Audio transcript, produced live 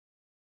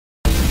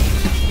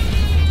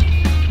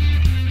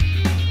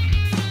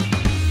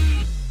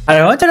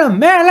Hello to the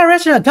man,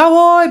 reaction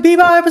Cowboy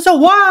Bebop episode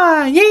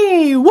 1!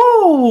 Yay!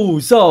 Woo!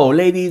 So,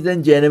 ladies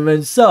and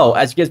gentlemen, so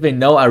as you guys may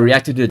know, I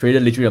reacted to the trailer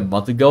literally a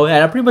month ago,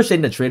 and I'm pretty much saying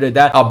in the trailer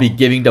that I'll be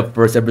giving the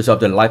first episode of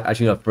the live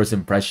action of first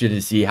impression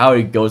to see how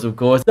it goes, of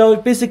course. So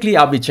basically,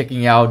 I'll be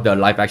checking out the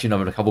live action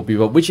of the Cowboy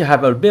Bebop, which I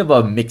have a bit of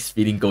a mixed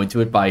feeling going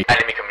to it by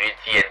anime community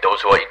and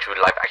those who are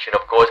into live action,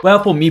 of course.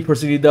 Well, for me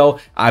personally though,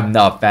 I'm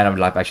not a fan of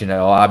live action at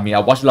all. I mean, I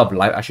watched a lot of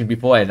live action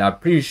before, and I'm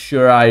pretty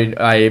sure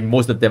I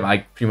most of them I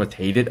pretty much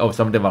hated, or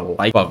some of them I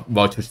like, but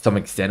well, to some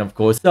extent, of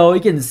course. So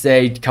you can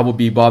say Cowboy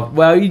Bebop,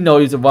 well, you know,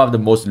 it's one of the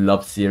most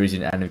loved series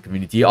in the anime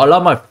community. A lot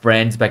of my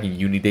friends back in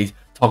uni days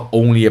talk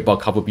only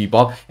about Cowboy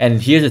Bebop, and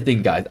here's the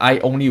thing, guys, I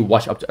only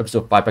watched up to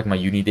episode 5 back in my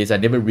uni days. I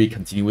never really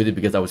continued with it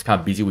because I was kind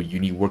of busy with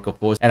uni work, of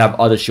course, and I have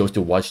other shows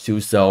to watch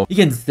too. So you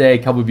can say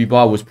Cowboy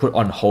Bebop was put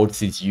on hold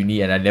since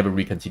uni, and I never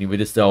really continued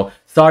with it. So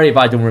sorry if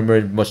I don't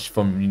remember much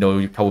from, you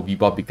know, Cowboy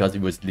Bebop, because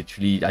it was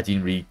literally, I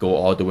didn't really go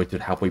all the way to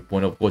the halfway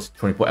point, of course,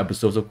 24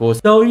 episodes, of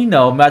course. So, you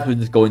know, might as well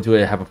just go into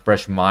it, have a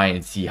fresh mind,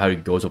 and see how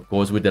it goes, of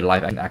course, with the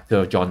live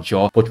actor John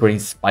Shaw portraying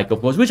Spike,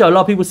 of course, which a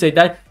lot of people say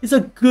that is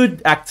a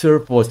good actor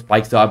for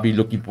Spike, so I'll be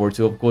looking forward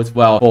to, of course.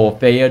 Well, for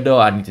Faye though,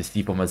 I need to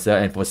see for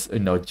myself, and for, you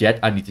know, Jet,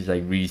 I need to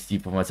like really see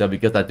for myself,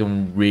 because I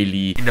don't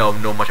really, you know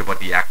much about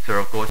the actor,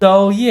 of course.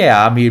 So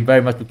yeah, I mean,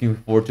 very much looking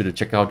forward to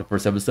check out the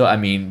first episode. I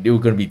mean, they were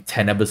gonna be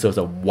 10 episodes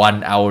of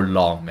 1 hour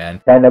long,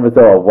 man. 10 episodes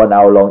of 1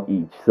 hour long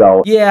each.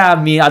 So yeah,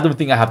 I mean, I don't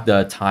think I have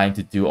the time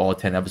to do all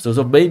 10 episodes.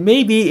 So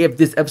maybe if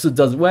this episode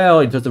does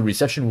well in terms of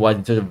reception wise,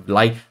 in terms of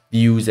like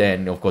views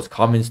and of course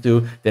comments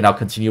too, then I'll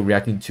continue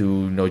reacting to,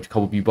 you know,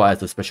 Cowboy Bebop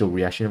as a special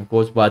reaction, of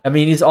course. But I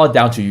mean, it's all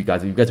down to you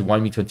guys. If you guys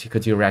want me to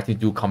continue reacting,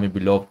 do comment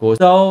below, of course.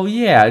 So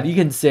yeah, you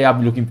can say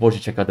I'm looking forward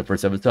to check out the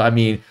first episode. I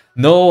mean,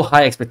 no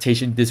high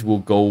expectation this will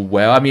go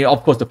well. I mean,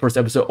 of course, the first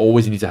episode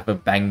always needs to have a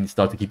banging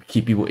start to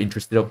keep people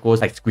interested, of course,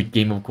 like Squid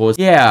Game, of course.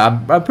 Yeah,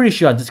 I'm pretty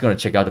sure I'm just gonna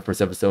check out the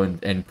first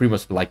episode and pretty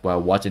much like what I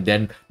watch, and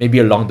then maybe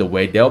along the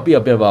way there'll be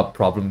a bit of a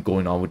problem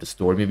going on with the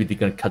story. Maybe they're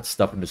gonna cut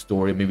stuff in the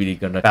story, maybe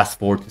they're gonna fast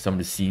forward to some of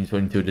the scenes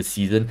into the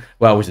season.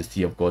 Well, we should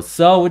see, of course.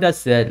 So with that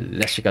said,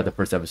 let's check out the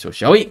first episode,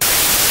 shall we?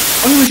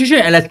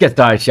 And let's get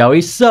started, shall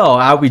we? So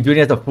I'll be doing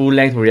it as a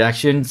full-length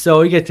reaction,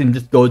 so you guys can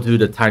just go to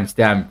the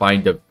timestamp and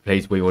find the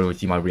place where you want to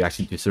see my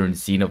reaction to a certain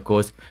scene, of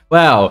course.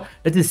 Well,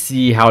 let's just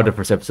see how the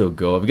first episode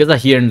goes, because I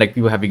hear like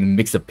people having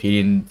mixed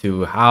opinion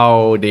to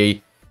how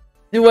they,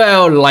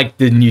 well, like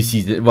the new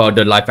season, well,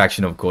 the live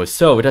action, of course.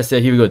 So with that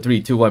said, here we go.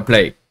 3, 2, 1,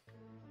 play.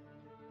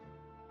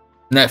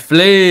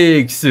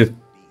 Netflix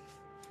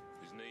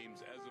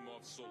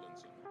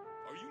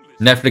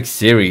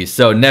series.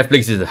 So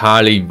Netflix is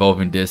highly involved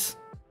in this.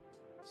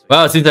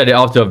 Well, it seems like they're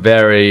off to a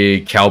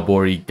very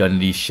cowboy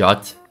gunly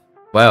shot.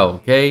 Well,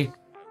 okay.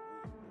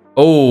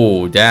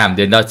 Oh, damn,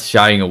 they're not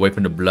shying away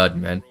from the blood,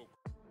 man.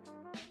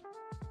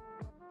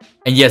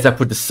 And yes, I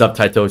put the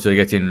subtitles so you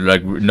guys can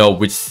like know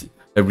which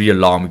read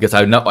along, because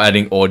I'm not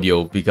adding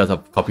audio because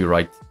of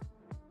copyright.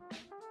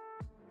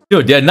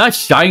 Dude, they're not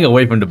shying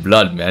away from the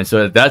blood, man.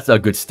 So that's a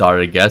good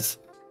start, I guess.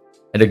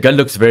 And the gun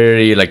looks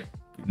very like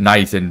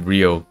nice and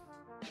real.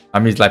 I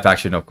mean, it's live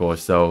action, of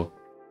course, so.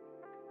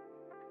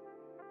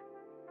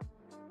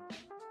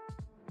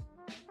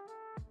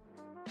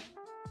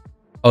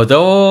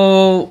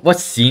 Although, what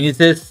scene is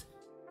this?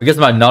 Because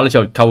my knowledge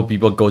of Cowboy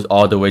Bebop goes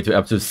all the way to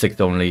episode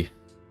 6 only.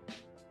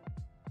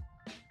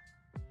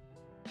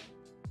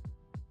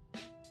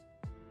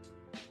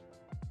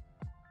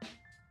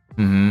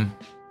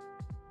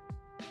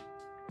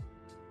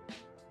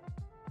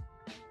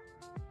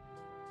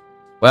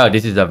 Wow,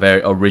 this is a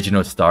very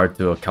original start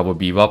to a Cowboy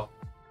Bebop.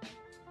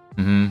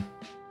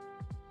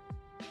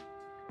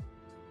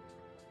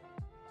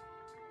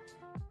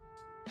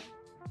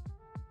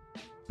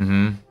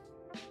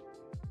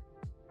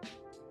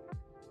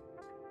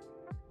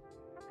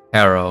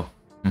 Arrow.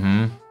 Do you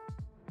know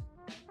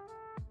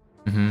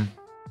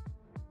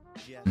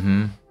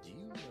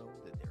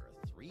that there are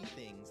 3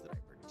 things that I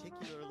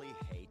particularly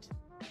hate?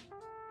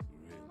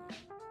 Really?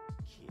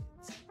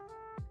 Kids,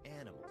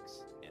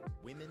 animals, and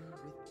women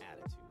with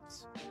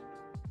attitudes.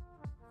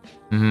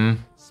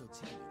 So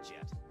tell me,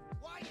 Jet,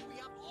 why do we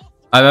have all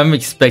 3? I'm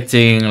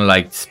expecting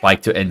like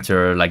Spike to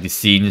enter like the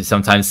scene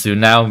sometime soon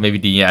now, maybe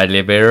the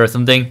elevator or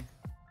something.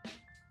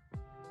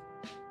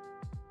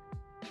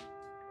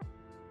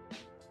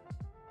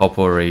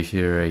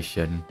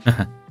 Corporation.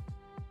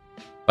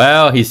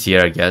 Well, he's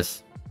here, I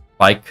guess.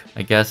 Spike,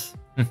 I guess.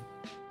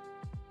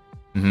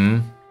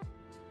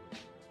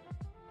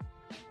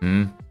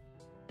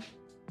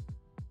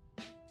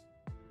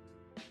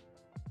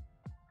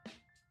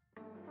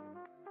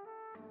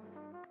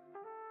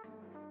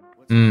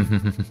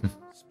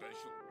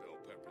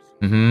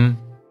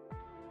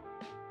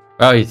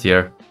 Well, he's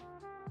here.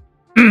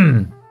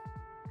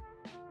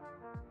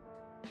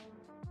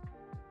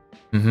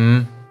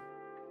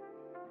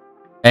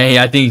 Hey,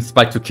 I think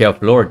Spike took care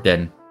of Lord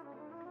then.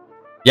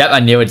 Yep, I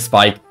knew it,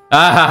 Spike.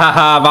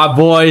 My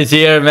boy is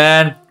here,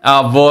 man.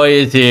 Our boy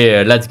is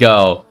here. Let's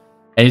go.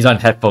 And he's on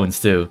headphones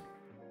too.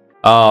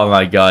 Oh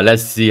my god,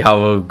 let's see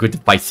how good the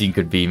fight scene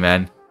could be,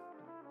 man.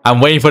 I'm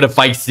waiting for the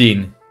fight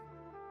scene.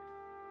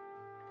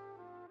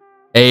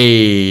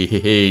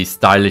 Hey,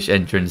 stylish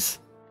entrance.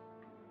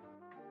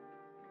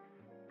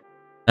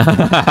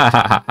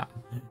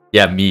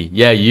 Yeah, me.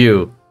 Yeah,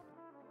 you.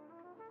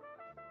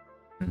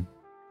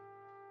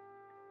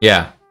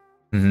 Yeah.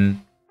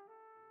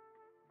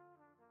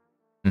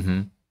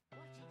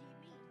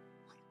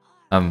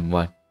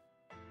 What?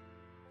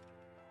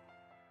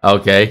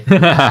 Okay.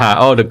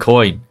 Oh, the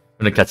coin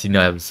from the casino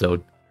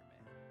episode.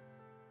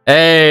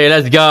 Hey,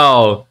 let's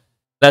go.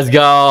 Let's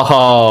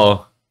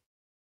go.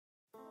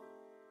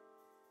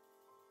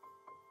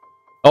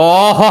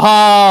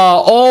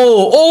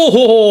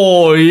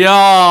 Oh,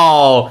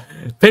 yo.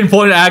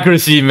 Pinpoint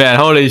accuracy, man.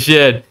 Holy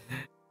shit.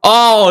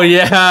 Oh,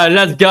 yeah.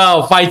 Let's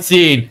go. Fight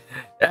scene.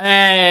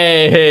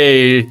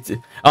 Hey.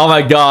 Oh,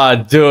 my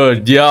God.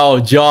 Dude. Yo,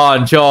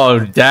 John.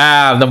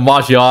 Damn. The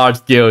martial arts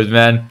skills,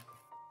 man.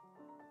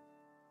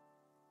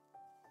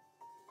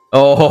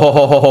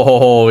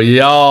 Oh,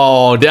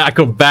 yo. The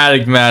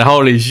acrobatic, man.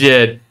 Holy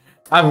shit.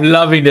 I'm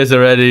loving this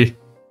already.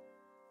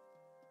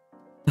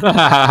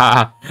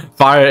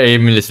 Fire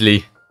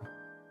aimlessly.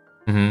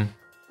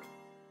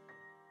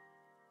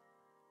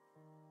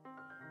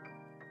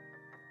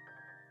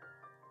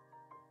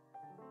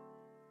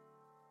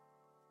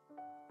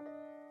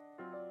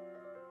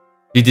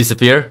 He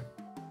disappear?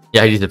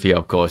 Yeah, he disappear,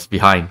 of course.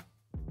 Behind.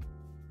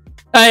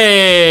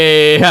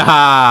 Hey!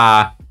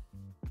 Haha!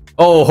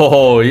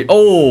 Oh,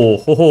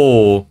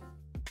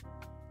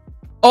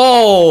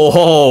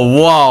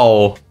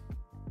 wow.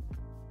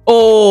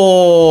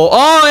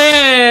 Oh,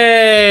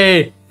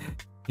 hey!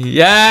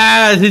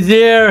 Yes, he's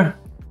here.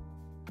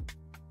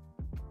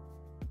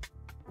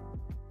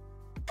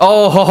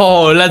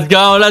 Oh, let's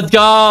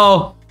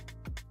go.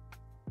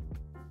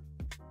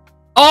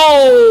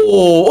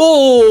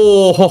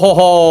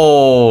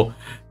 Oh,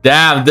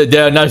 damn,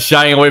 they're not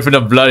shying away from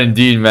the blood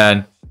indeed,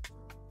 man.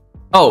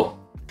 Oh.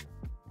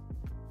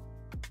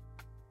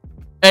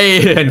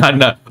 Hey,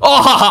 no.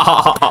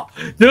 Oh,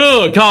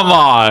 dude, come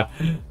on.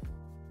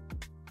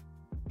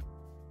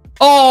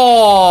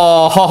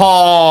 Oh,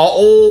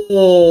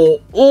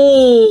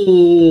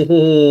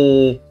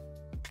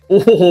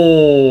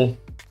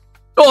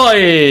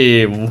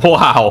 Oi,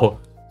 wow.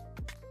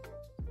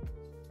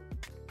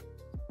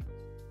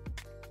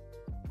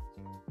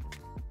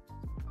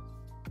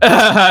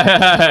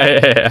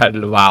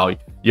 Wow,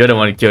 you're the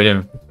one who killed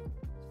him.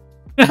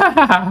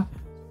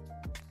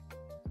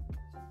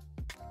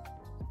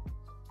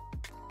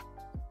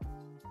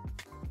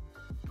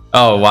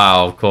 Oh,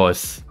 wow, of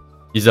course.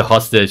 He's a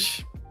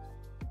hostage.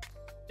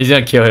 He's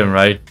gonna kill him,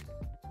 right?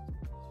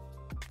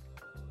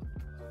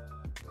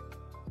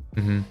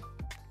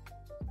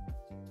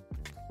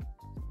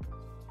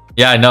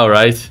 Yeah, I know,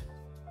 right?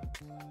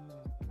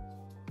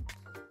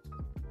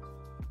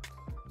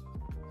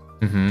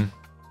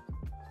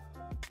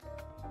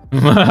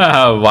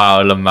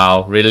 Wow,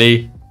 Lamau.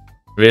 Really?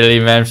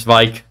 Really, man,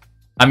 Spike?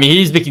 I mean,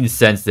 he's making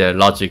sense there,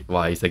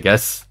 logic-wise, I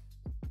guess.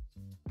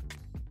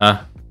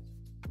 Huh?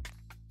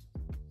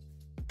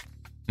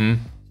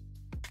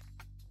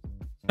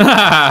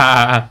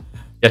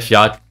 Get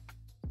shot.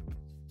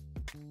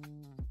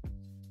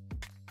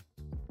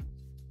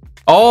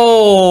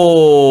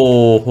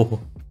 Oh!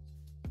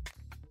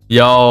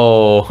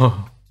 Yo!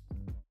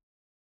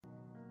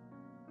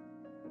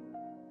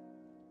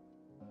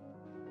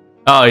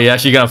 Oh, yeah,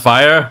 she gonna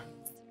fire?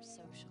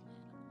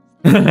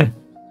 Are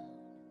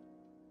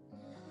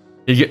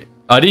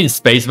they in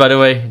space, by the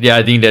way? Yeah,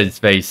 I think they're in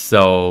space,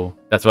 so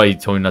that's why he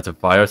told me not to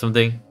fire or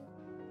something.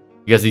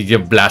 Because he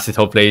can blast his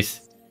whole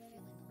place.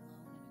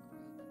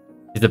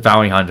 He's a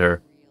bounty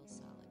hunter.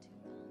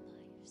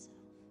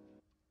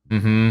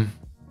 So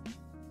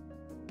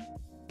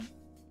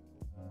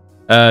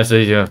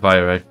he's gonna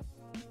fire, right?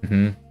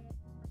 I'm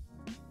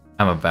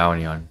a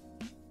bounty hunter.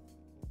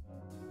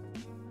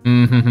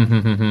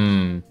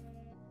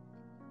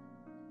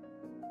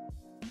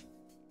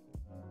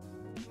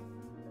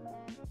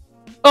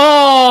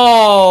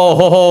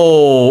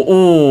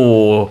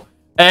 Oh!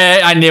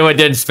 I knew it.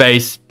 Did in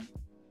space.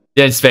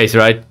 Did in space,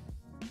 right?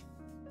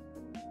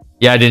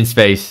 Yeah, I did in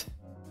space.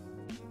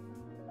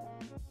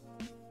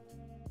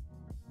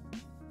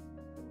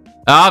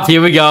 Up,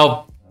 here we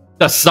go.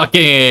 The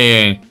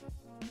sucking.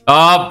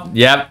 Up,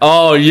 yep.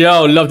 Oh,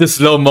 yo, love the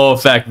slow-mo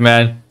effect,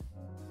 man.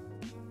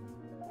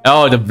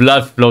 Oh, the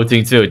blood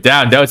floating too.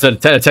 Damn, that was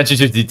attention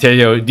to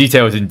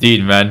details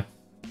indeed, man.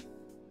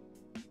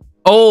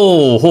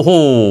 Oh, ho,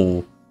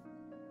 ho.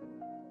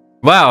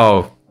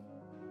 Wow.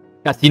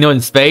 Casino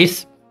in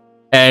space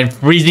and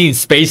freezing in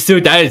space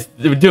too. That is,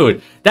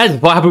 dude, that is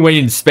what happened when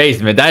you're in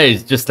space, man. That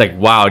is just like,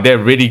 wow, they're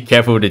really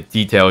careful with the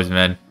details,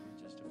 man.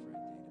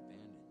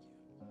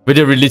 With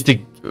the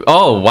realistic.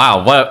 Oh,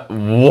 wow. What?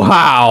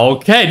 Wow.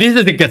 Okay, this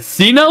is a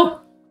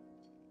casino?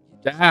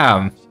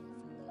 Damn.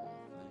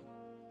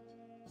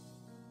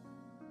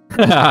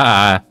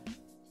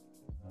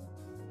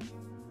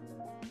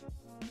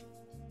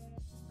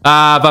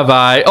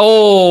 Bye-bye.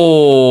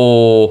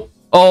 Oh.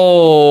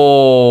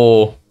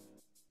 Oh.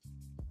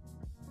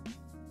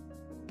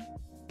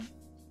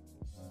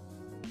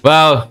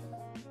 Well.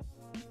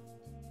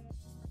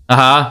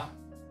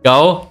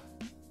 Go.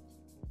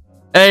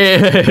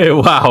 Hey,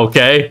 wow,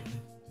 okay.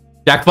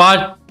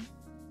 Jackpot.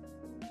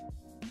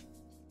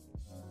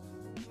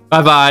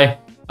 Bye-bye.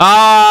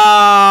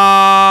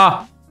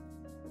 Ah!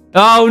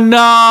 Oh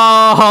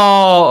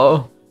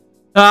no!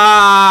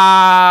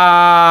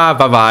 Ah!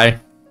 Bye-bye.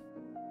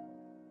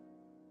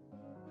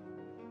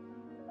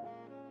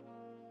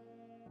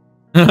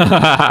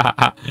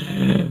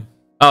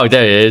 Oh,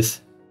 there it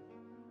is.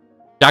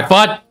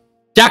 Jackpot!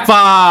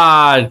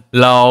 Jackpot!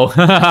 Low.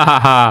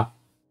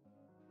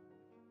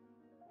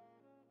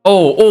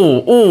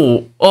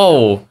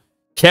 Oh.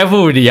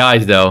 Careful with the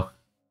eyes, though.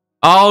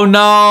 Oh,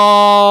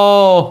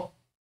 no!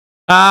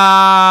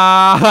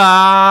 Ah!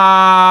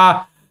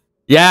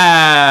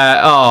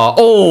 Yeah!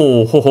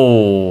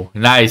 Oh!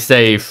 Nice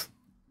save.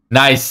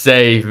 Nice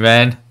save,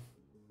 man.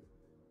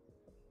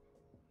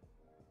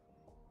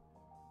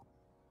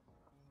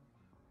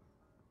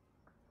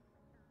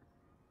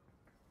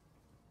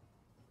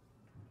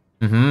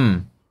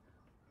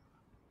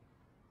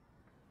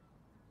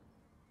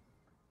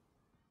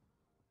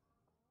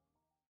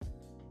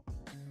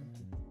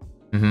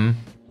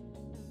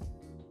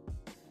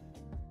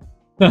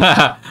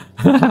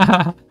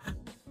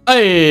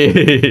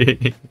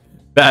 Hey!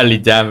 Badly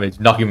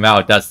damaged. Knock him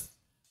out. That's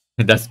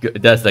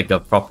good. That's like a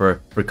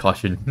proper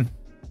precaution.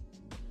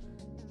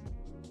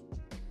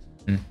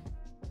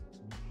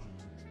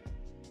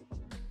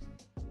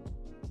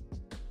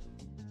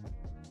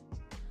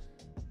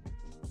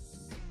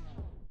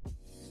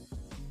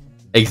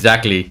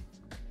 Exactly.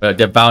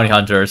 They're bounty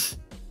hunters.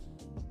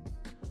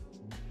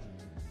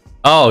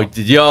 Oh,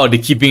 yo,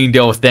 they're keeping the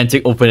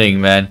authentic opening,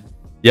 man.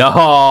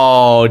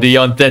 Yo, the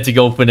authentic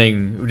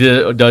opening,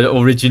 the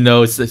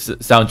original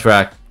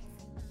soundtrack.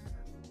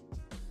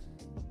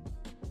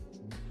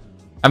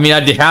 I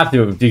mean, they have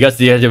to, because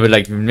they have to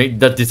like make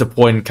that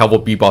disappoint Cowboy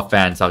Bebop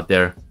fans out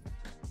there.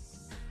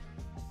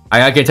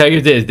 I can tell you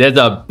this: there's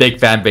a big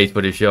fan base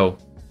for the show.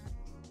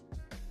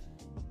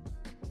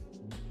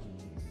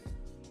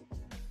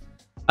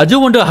 I do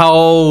wonder how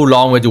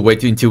long we have to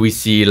wait until we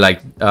see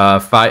like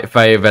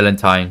Faye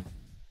Valentine.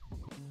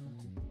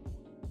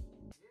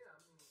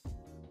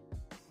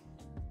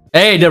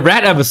 Hey, the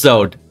rat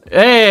episode.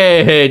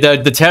 Hey,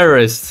 the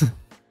terrorists,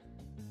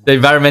 the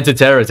environmental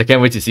terrorists. I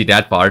can't wait to see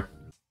that part.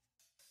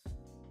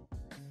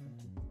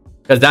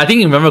 Because I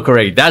think, if I remember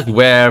correctly, that's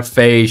where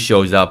Faye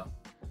shows up,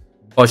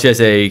 or she has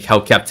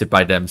held captive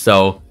by them.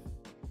 So.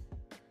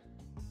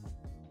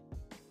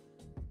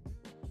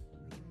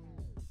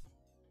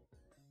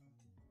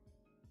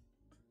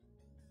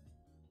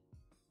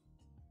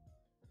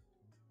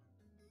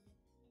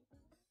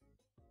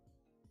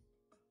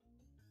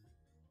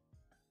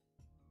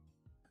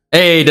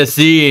 Hey, the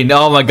scene.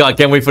 Oh my god,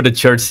 can't wait for the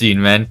church scene,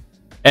 man.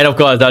 And of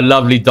course, that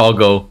lovely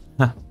doggo.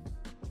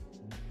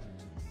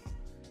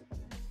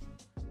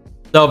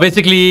 So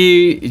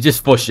basically,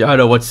 just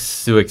foreshadow what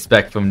to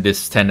expect from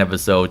this 10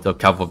 episodes of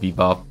Cowboy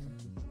Bebop.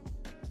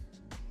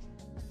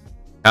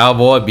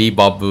 Cowboy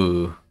Bebop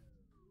Boo.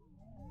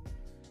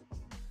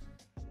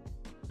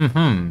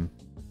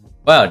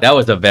 Well, that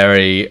was a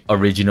very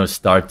original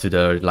start to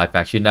the live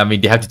action. I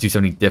mean, they have to do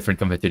something different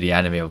compared to the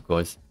anime, of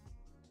course.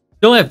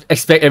 Don't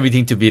expect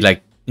everything to be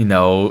like, you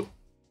know,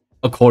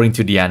 according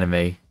to the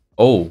anime.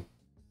 Oh,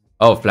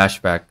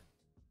 flashback.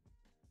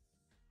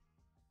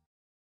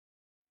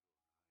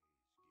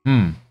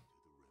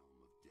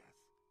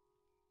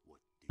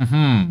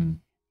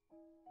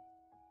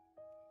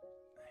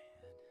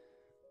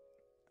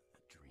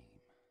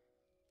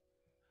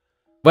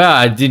 Well,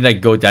 I didn't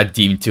like go that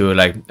deep into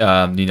like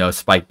you know,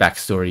 Spike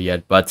backstory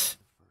yet, but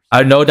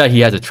I know that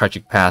he has a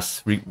tragic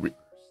past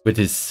with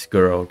his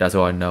girl. That's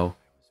all I know.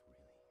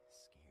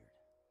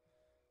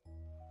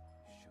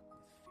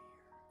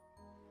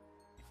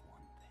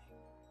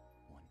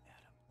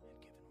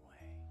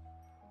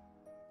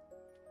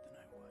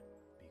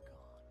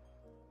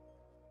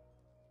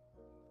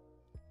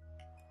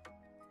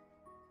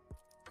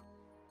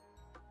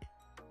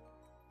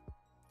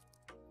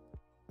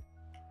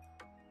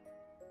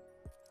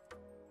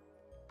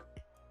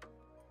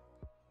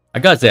 I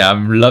gotta say,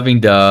 I'm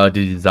loving the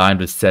design,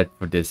 the set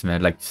for this,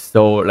 man. Like,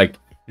 so, like,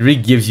 it really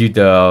gives you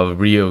the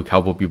real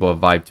Cowboy Bebop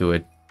vibe to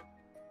it.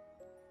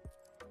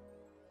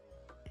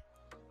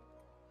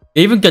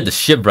 They even get the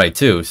ship right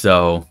too,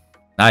 so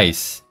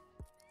nice.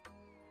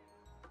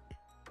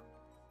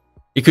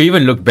 It could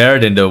even look better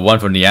than the one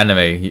from the anime.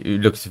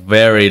 It looks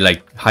very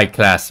like high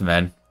class,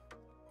 man.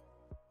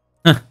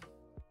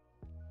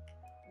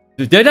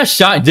 Dude, they're not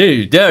shining,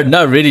 dude. They're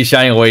not really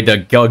shining away the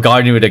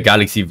Guardian with the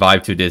Galaxy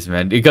vibe to this,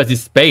 man. Because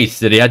it's space,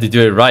 so they had to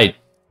do it right.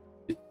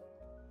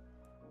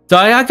 So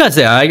I gotta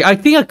say, I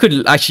think I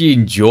could actually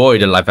enjoy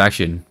the live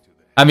action.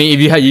 I mean,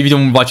 if you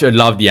don't watch or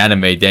love the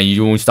anime, then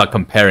you won't start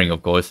comparing,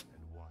 of course.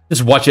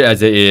 Just watch it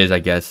as it is, I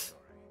guess.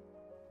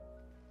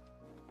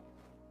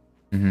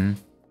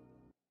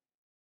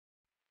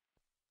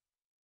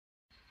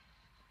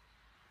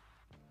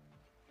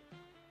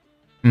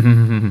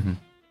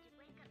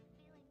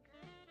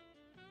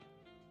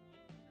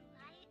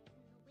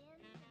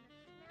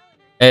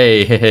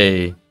 Hey, hey,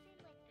 hey.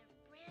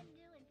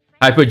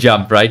 Hyper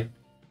jump, right?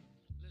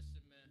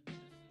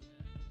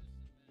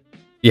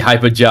 The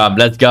hyper jump.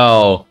 Let's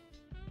go.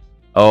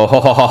 Oh, ho,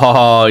 ho, ho,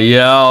 ho.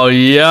 Yo,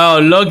 yo.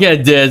 Look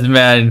at this,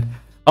 man.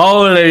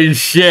 Holy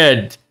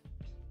shit.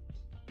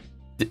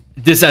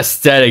 This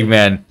aesthetic,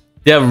 man.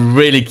 They're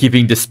really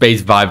keeping the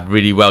space vibe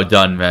really well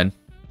done, man.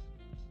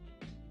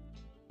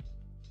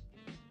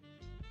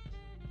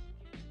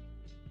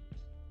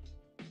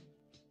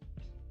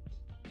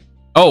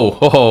 Oh,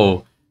 ho,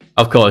 ho.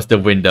 Of course, the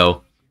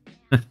window.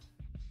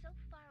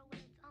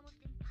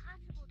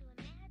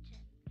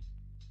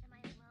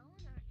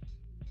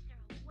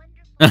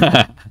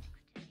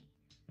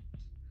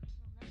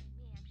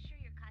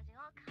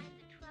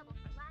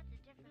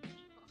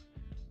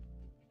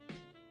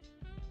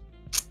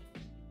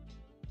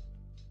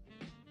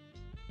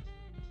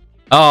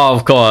 Oh,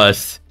 of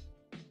course.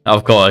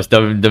 Of course,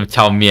 the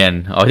chow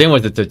mein. I think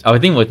was it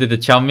the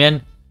chow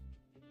mein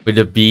with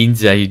the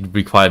beans that you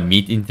require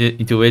meat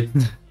into it.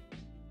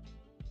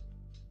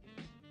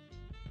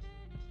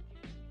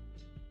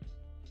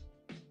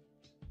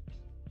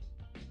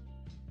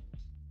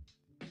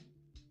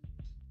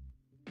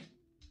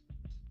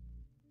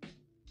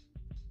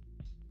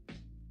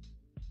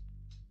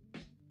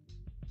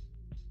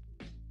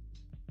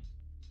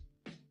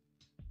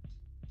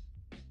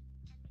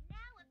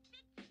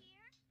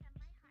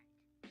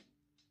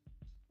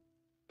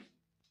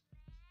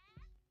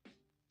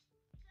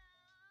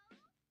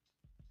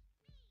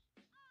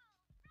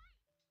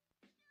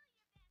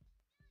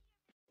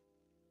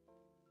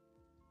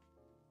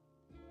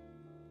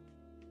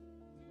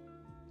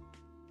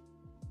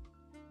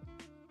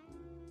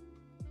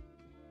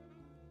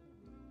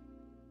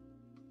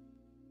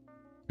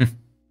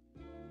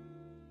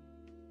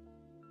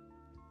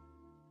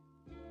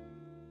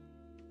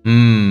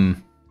 Hmm.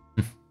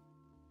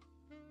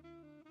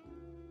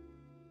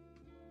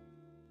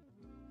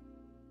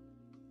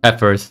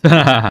 Peppers.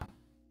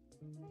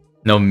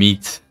 No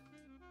meat.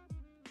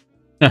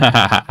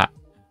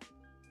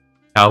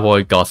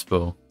 Cowboy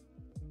gospel.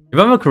 If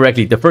I remember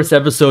correctly, the first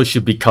episode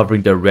should be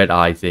covering the red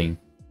eye thing.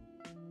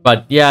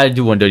 But yeah, I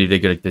do wonder if they're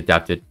gonna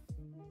adapt it.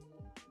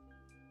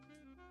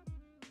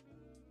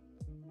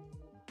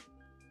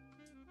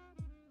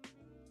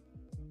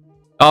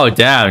 Oh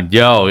damn,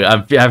 yo,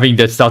 I'm having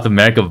the South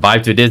America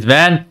vibe to this,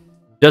 man.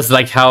 Just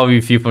like how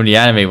we feel from the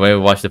anime when we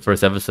watched the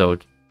first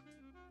episode.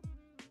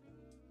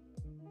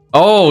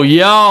 Oh,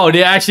 yo,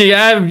 they actually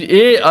are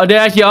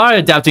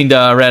adapting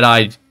the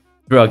red-eye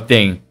drug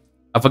thing.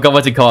 I forgot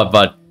what it's called,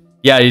 but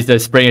yeah, it's the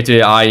spraying into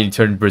the eye and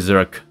turn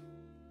berserk.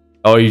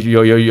 Oh,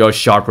 you're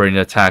sharper in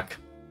attack.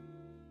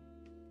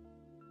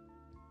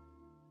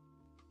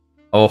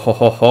 Oh ho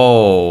ho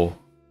ho.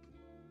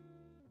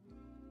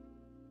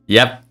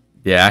 Yep,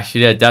 they're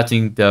actually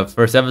adapting the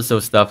first episode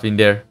stuff in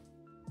there.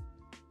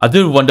 I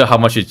do wonder how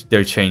much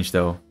they're changed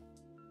though.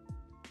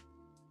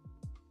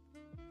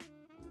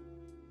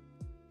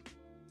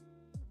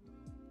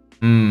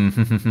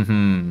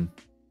 Hmm.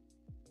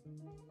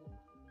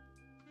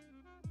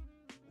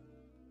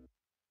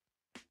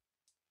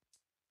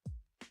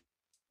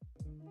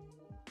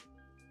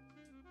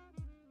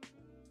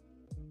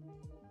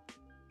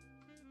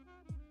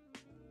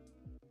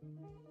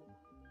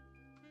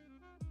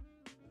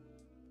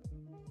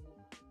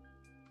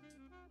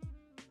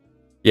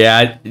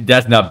 Yeah,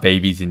 that's not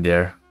babies in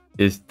there.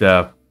 It's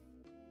the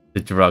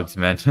drugs,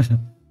 man.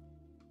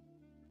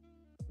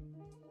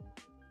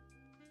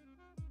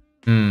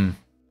 Hmm.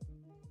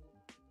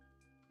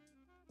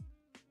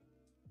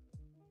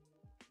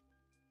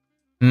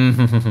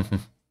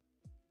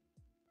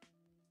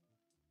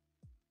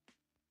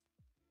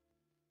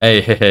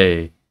 Hey, hey,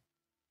 hey.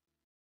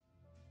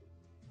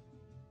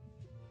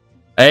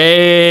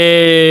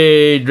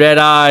 Hey, red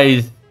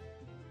eyes.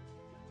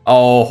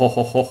 Oh, ho,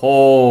 ho, ho,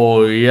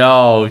 ho.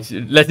 Yo,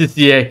 let's just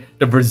see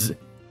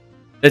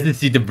let's just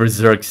see the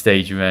berserk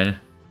stage, man.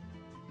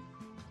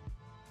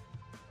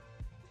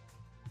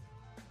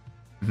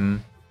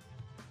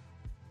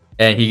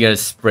 And he gonna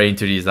spray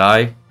into his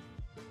eye.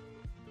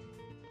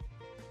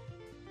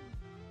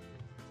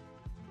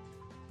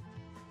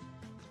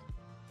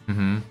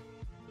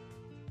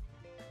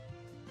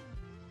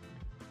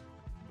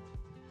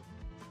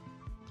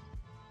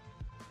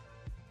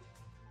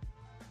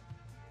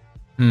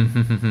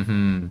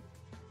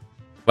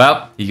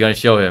 Well, he's gonna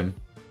show him.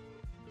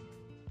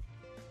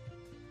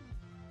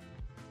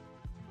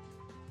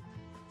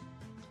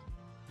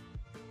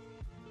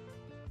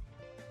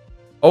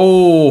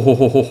 Oh, ho,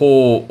 ho, ho,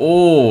 ho.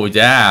 Oh,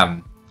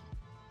 damn.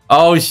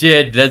 Oh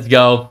shit, let's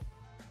go.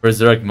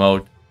 Berserk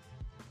mode.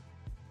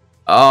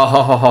 Oh,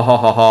 ho, ho, ho, ho,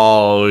 ho,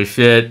 ho,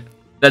 shit.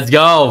 Let's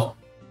go.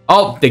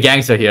 Oh, the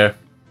gangs are here.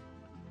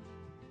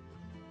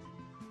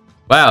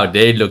 Wow,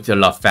 they looked a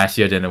lot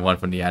faster than the one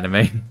from the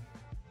anime.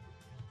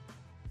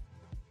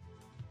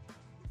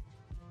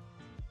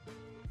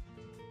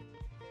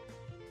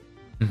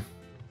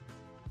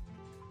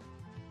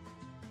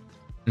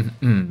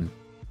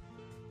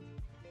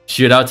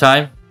 Shootout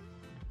time.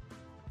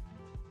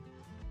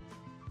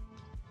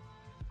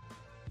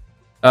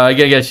 I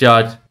gotta get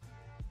shot.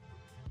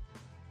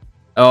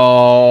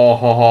 Oh,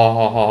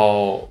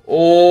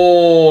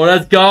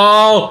 let's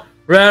go!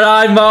 Red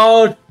eye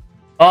mode!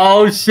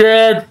 Oh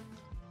shit!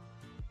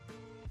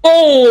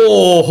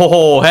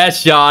 Oh,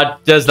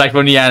 headshot, just like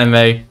from the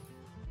anime.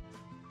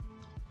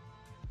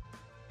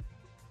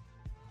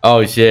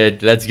 Oh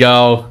shit, let's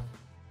go.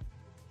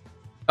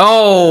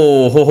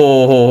 Oh,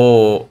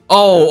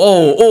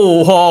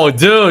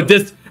 dude,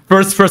 this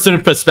first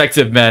person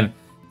perspective, man.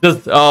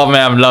 Just, oh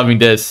man, I'm loving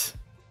this.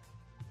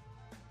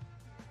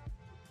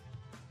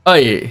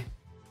 Hey.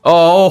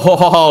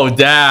 Oh,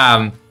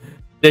 damn.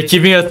 They're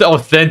keeping us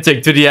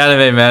authentic to the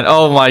anime, man.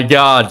 Oh my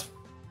god.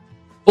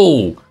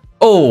 Oh,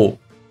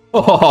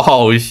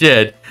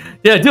 shit.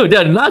 Yeah, dude,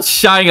 they're not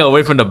shying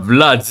away from the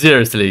blood,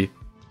 seriously.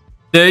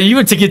 They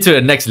even take it to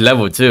the next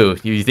level, too.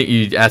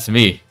 You ask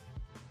me.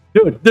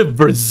 Dude, the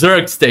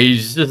berserk stage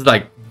is just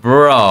like,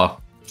 bro.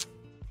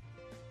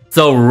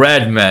 So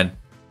red, man.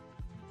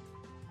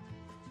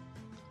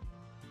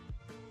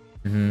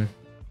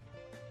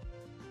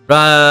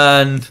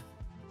 Run.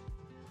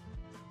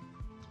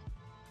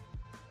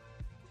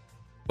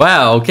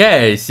 Wow,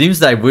 okay.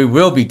 Seems like we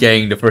will be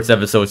getting the first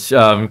episode's,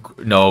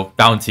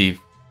 bounty.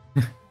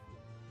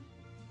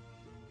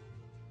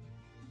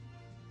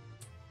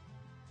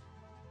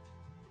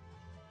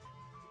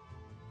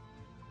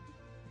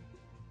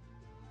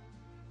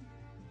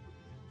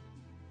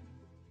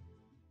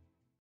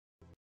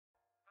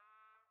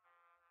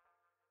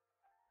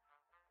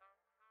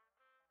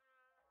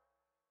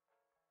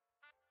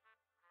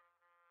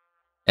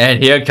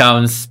 And here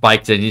comes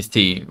Spike and his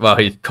team. Well,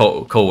 his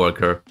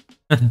co-worker.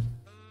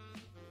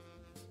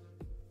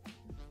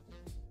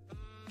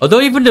 Although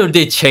even though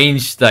they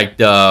changed like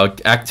the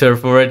actor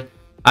for it,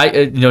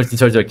 in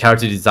terms of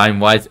character design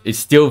wise, it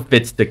still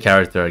fits the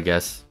character, I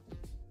guess.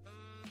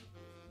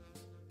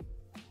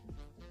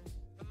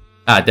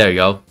 Ah, there you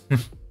go.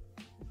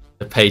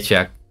 The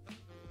paycheck.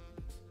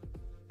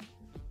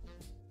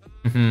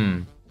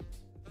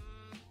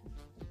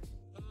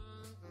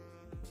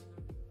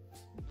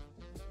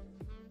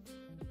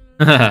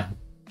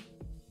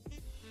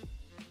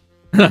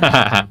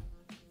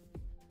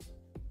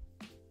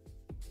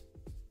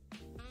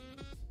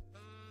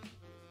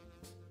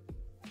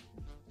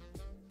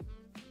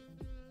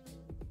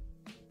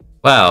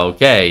 Wow,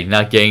 okay,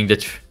 not getting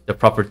the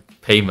proper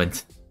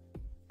payment.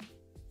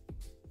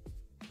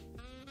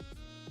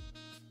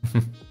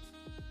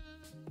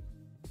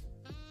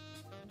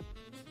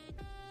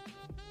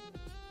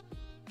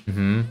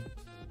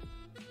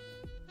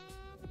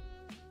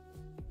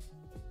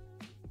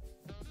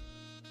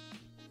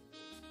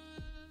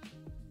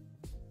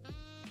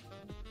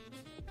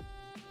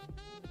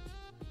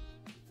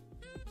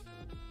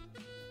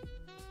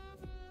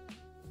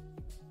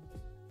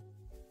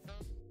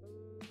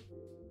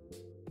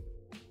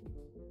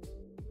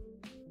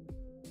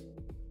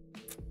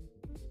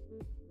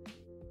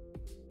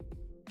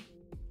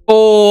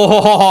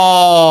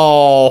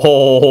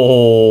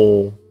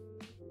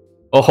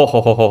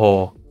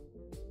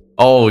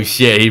 Oh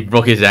shit, he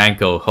broke his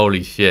ankle.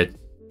 Holy shit.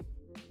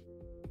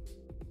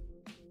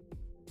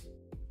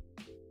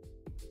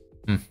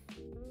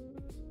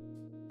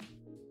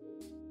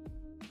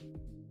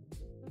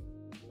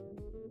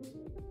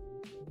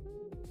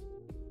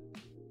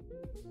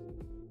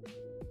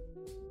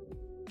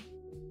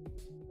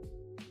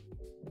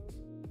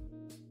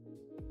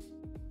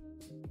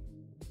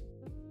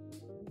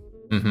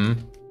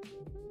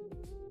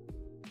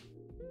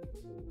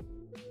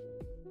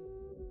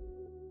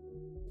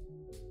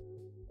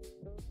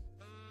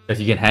 Because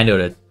you can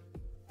handle it.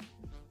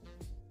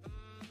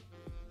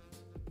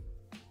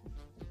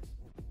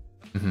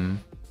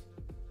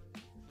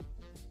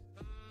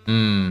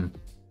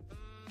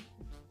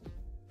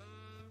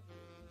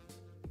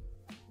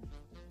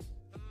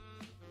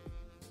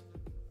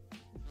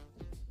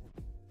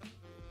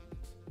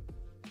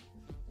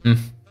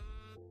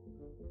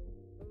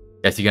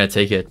 Guess you're gonna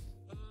take it.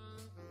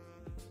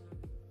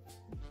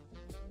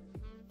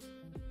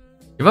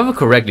 If I remember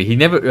correctly, he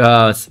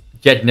never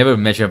Jet never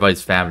mentioned about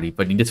his family,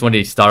 but in this one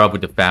they start off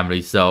with the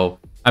family, so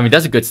I mean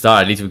that's a good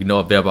start. At least we can know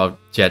a bit about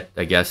Jet,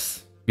 I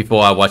guess,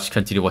 before I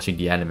continue watching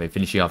the anime,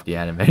 finishing off the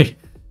anime.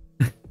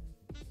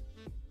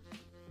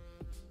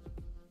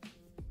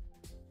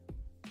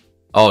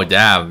 Oh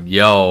damn,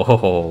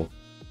 yo,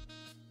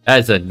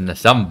 that's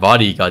some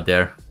body got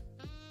there.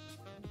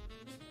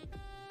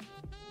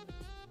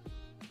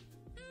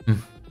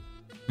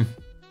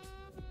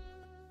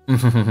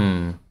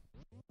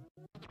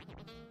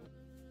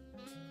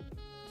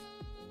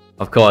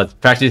 Of course,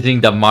 practicing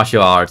the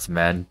martial arts,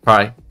 man.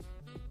 Right.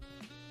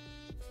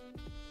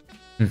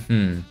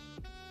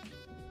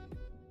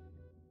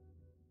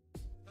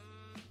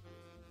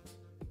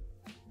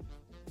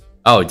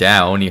 Oh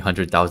damn, only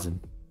 100,000.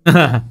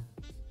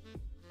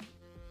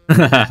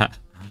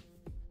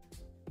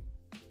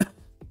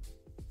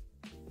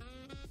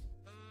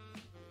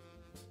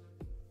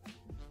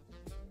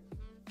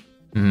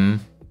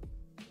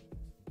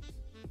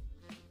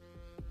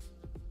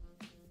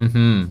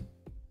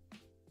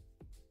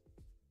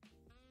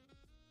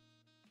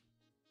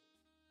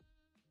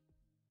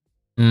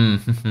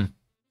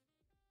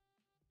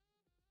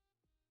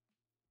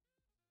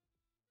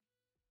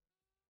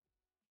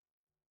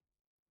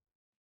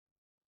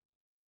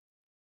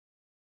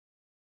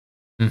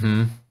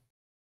 Mm-hmm.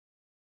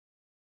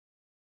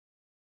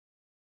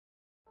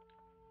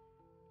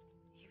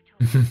 You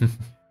told me to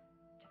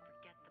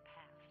forget the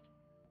past,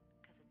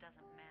 because it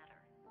doesn't matter.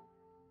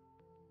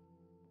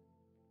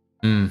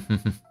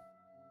 Mm.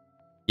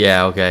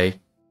 Yeah, okay.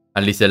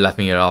 At least they're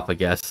laughing it off, I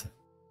guess.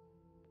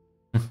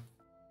 But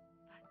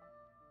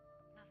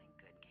nothing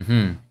good came.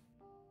 Hmm.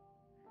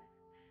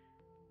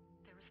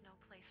 There was no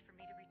place for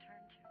me to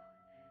return to.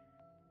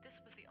 This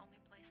was the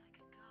only place I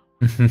could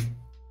go.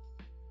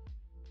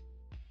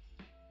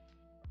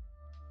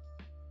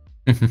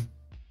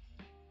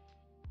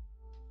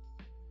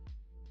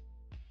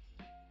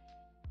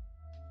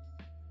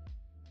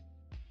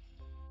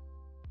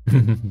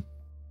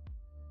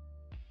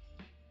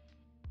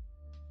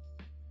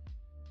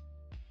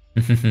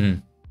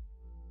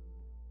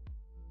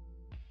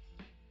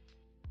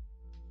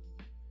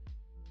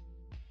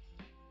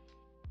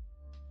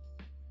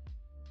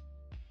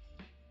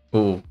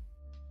 Ooh.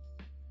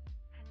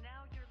 And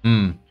now you're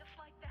Mm. leaving just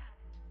like that.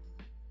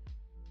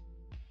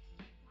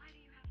 Why do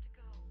you have to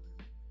go?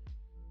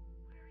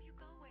 Where are you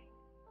going?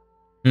 What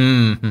are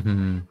Mm. you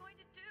going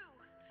to do?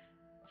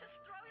 Just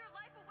throw your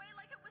life away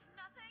like it was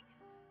nothing?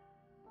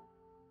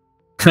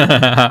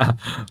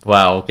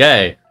 Wow,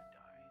 okay.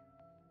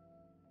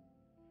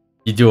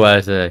 You do what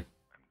I say. I'm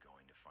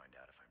going to find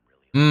out if I'm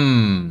really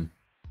Hmm.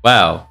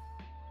 Wow.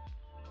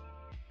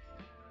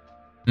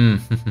 Hmm.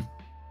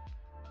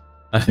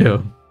 I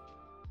know.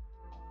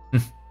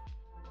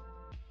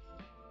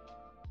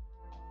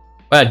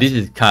 Well, this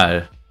is kind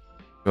of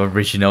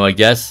original, I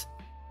guess.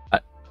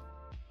 At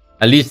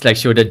least, like,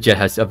 show that Jet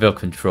has a bit of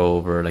control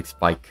over, like,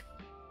 Spike.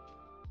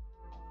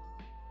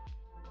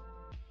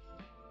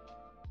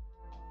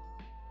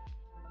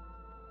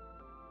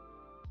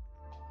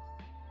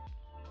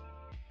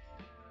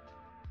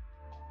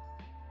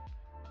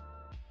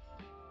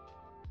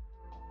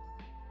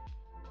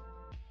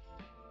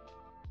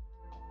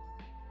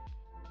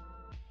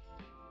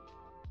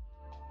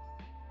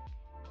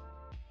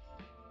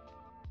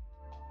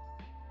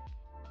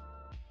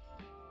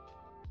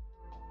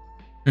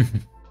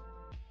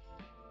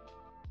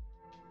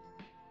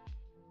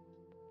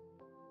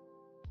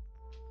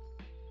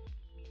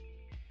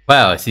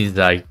 Well, it seems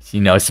like,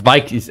 you know,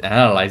 Spike is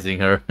analyzing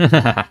her.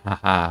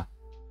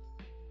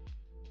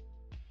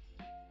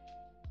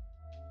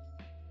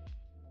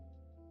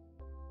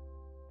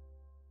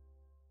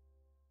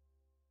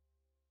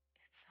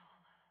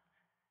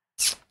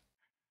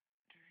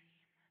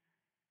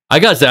 I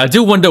gotta say, I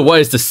do wonder what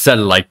is the set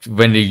like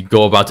when they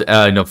go about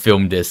to, you know,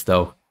 film this,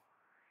 though.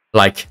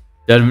 Like,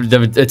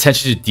 the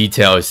attention to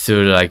details,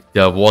 to, like,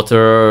 the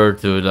water,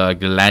 to, like,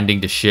 the landing,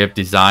 the ship,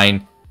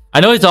 design. I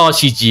know it's all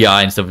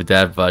CGI and stuff like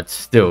that, but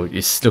still,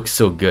 it looks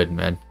so good,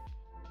 man.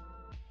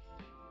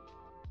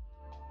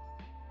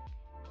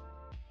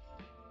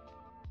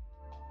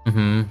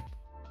 Mm-hmm.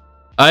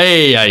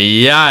 Ay,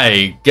 ay,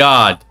 ay,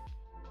 God.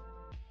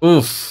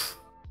 Oof.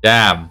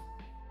 Damn.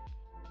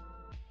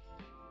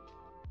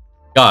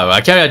 God,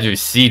 I can't actually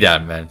see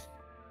that, man.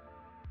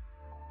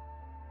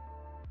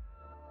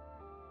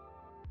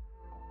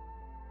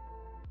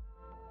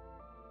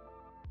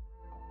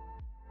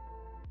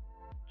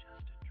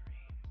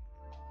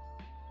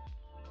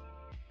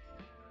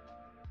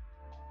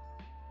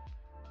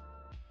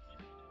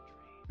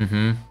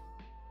 Mm-hmm.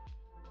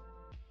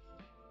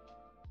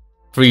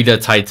 Free the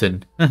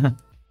Titan.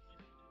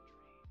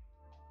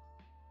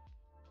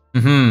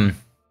 Mm-hmm.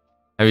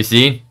 Have you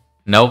seen?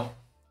 Nope.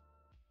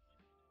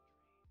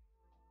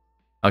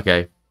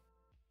 Okay.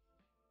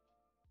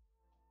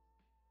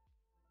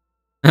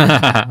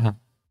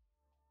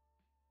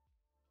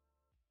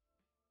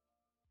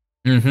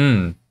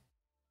 Mm-hmm.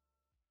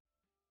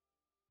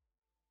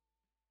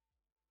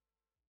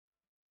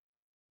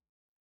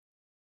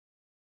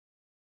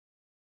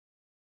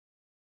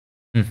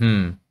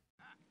 Mm-hmm.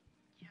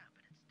 Yeah,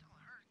 but it still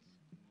hurts.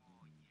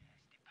 Oh,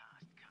 yes, the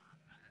past can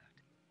hurt.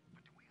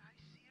 But the way I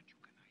see it, you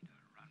can either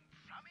run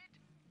from it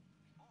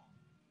or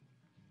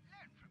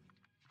learn from it.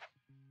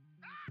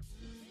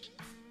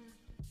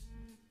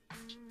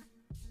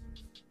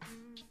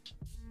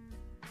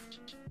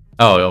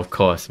 Oh, of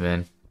course,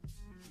 man.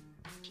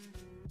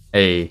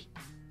 Hey.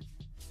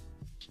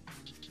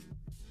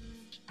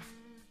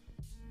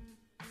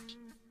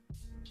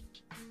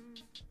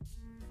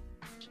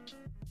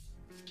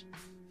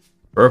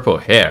 Purple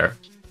hair.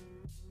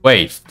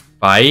 Wait,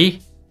 Faye?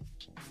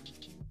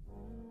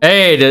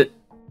 Hey,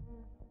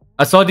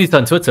 I saw these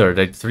on Twitter,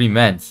 like 3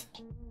 mans.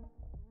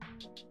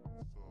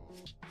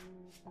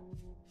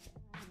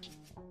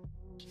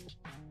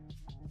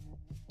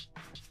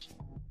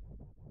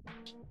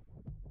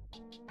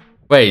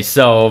 Wait,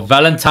 so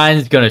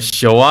Valentine's gonna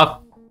show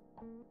up?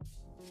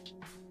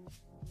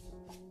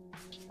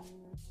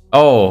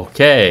 Oh,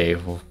 okay.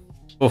 Ho,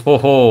 ho,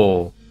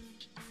 ho.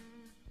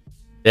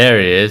 There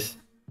it is.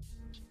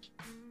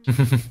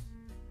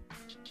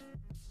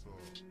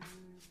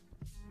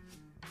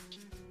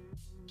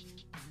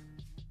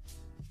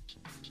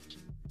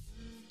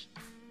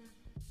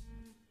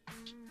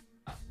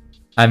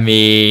 I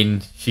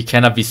mean, she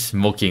cannot be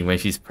smoking when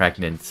she's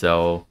pregnant,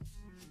 so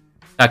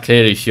that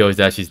clearly shows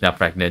that she's not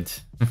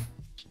pregnant.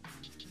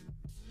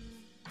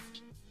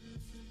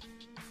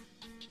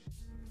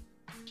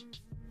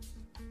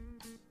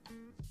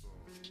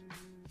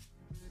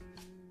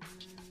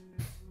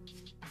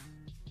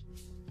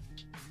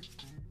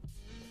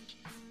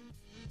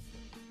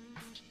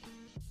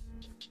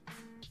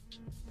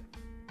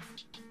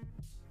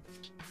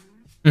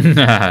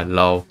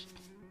 Lol.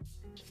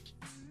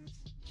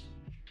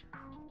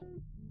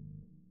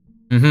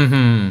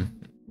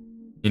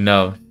 You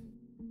know.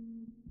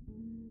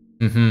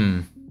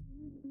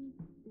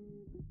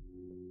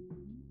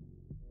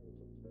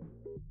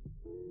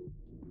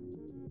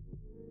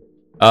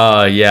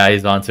 Oh yeah,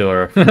 he's onto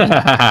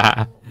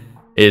her.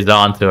 He's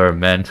onto her,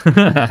 man.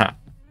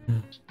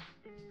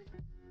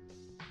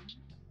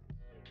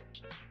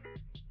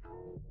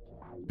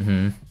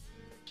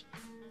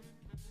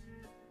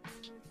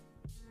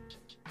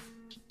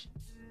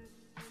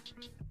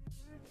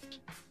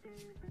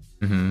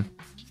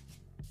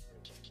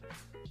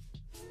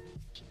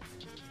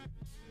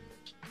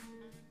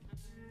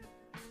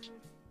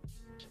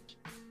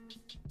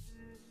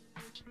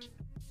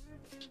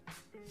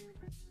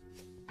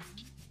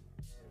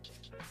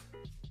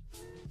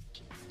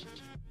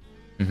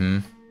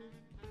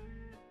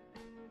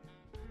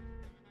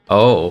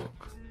 Oh.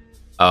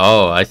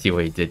 Oh, I see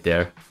what he did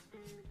there.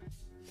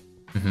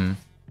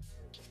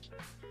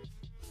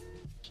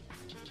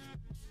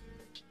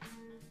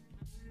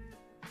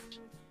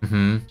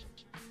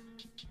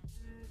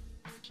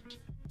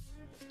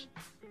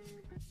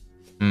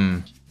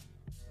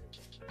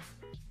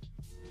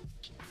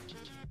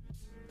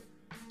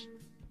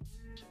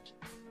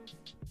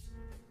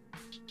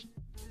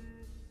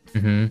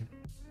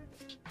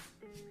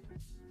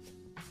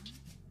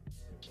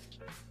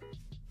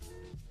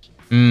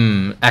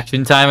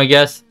 Action time, I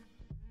guess.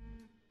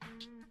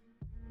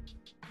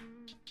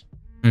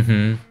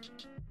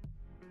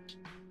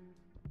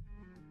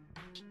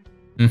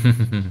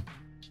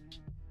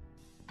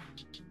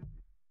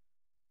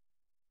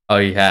 Oh,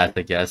 he has,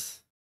 I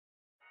guess.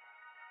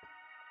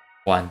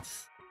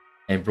 Once.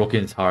 And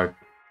broken his heart.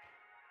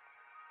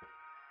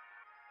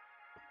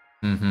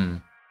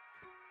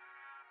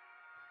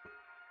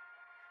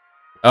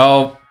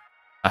 Oh.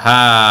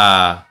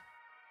 Aha.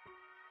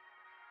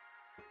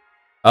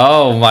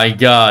 Oh my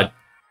god.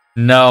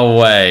 No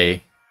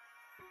way.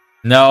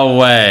 No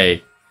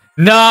way.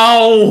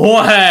 No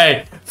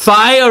way.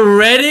 Fire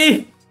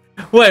already?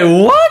 Wait,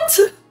 what?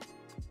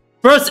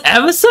 First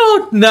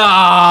episode?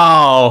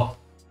 No.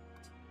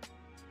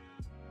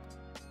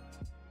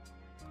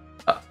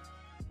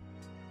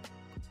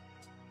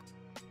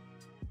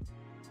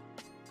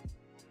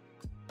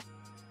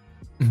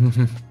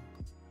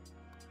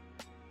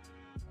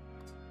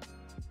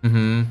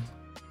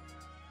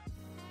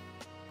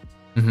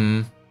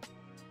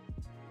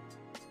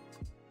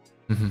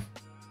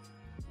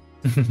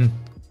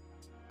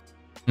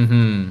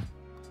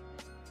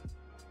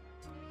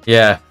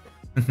 Yeah.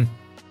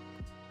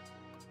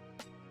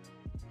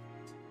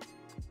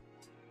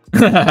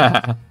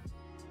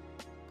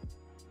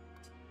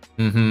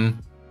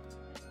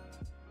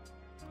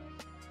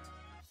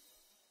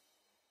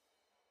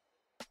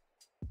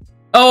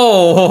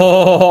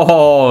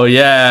 Oh,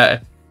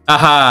 yeah.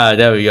 Aha,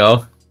 there we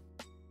go.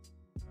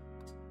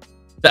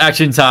 The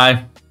action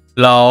time.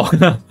 Lol.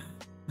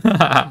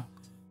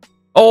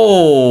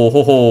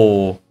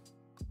 Oh.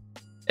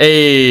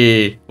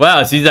 Hey.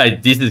 Wow, seems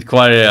like this is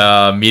quite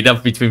a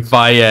meetup between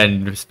Fire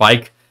and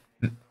Spike.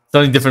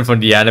 Something different from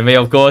the anime,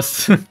 of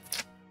course.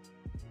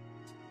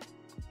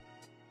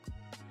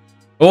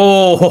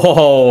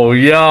 Oh,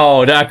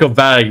 yo, the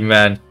acrobatic,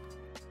 man.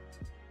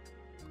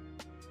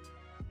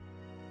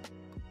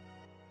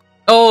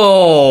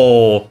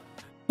 Oh,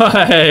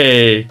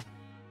 hey.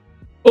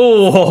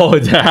 Oh,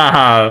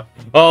 damn.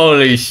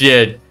 Holy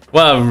shit.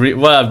 What a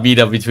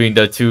meetup between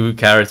the two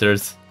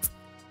characters.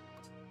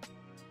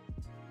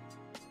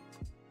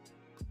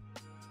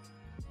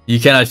 You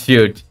cannot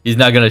shoot. He's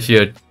not gonna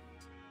shoot.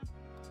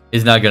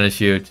 He's not gonna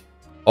shoot.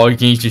 Or you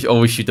can just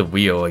always shoot the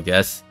wheel, I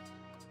guess.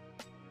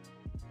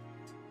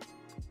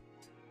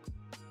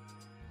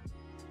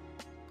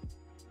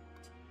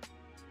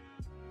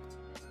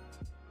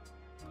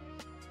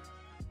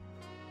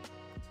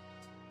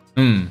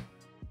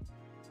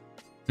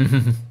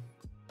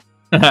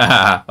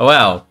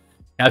 Well,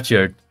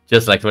 captured,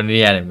 just like from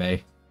the anime.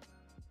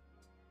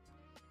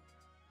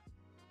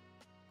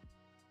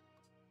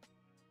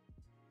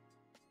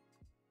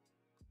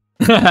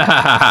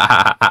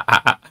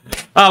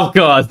 Of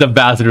course, the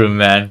bathroom,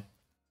 man.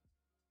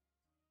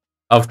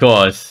 Of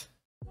course.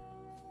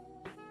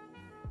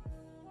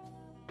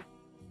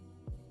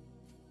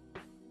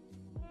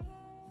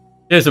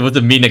 They're supposed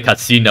to meet in a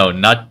casino,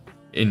 not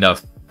in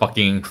the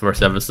fucking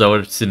first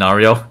episode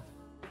scenario.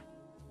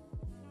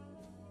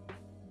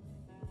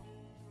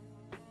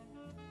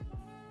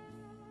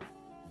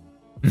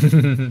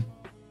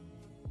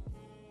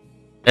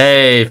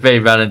 Hey, Faye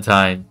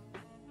Valentine.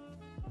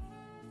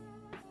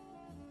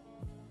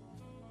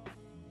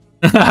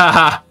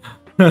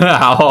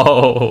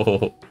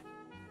 Oh.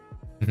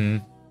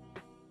 Mhm.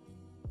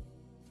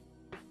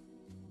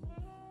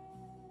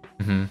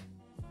 Mhm.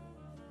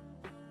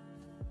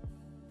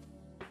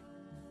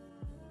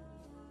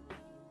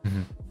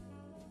 Mhm.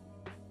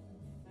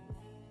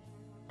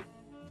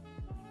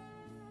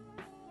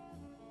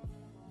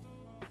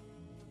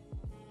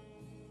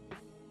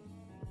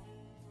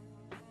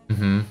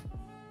 Mhm.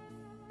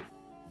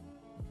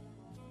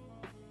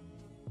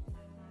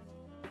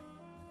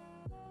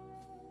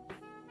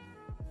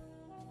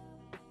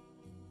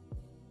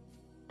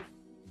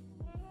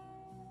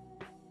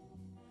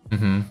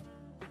 Mhm.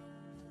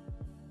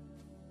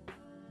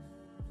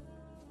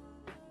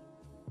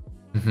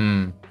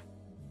 Mhm.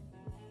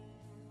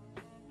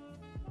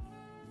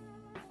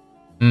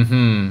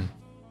 Mhm.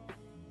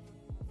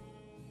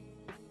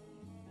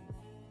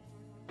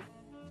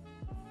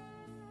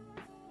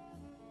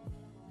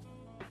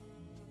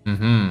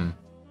 Mhm.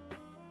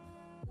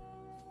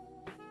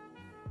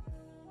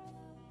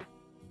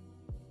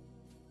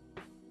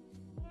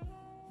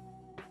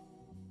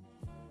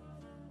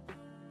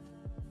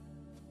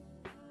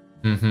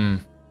 Mhm.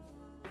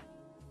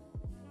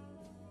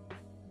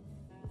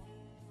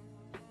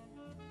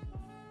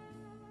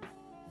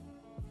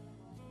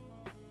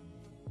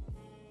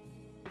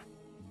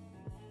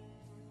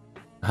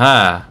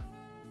 Ha.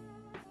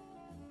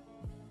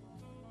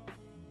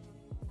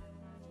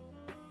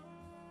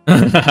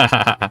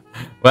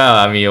 Well,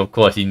 I mean, of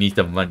course, he needs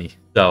the money.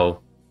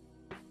 So,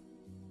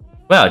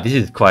 well, this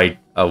is quite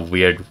a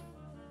weird.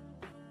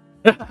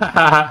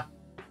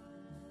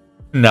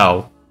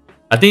 No,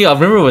 I think I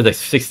remember it was like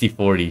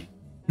 60-40.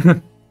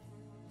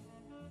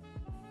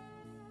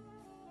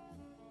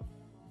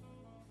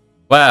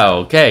 Wow.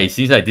 Okay,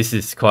 seems like this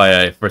is quite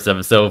a first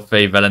episode.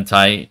 Faye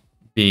Valentine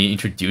being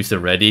introduced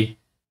already.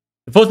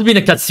 Supposed to be in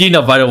a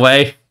casino, by the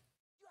way,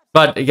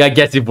 but I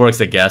guess it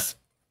works. I guess.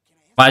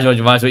 Might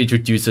as well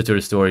introduce her to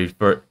the story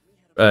for,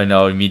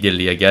 no,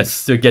 immediately. I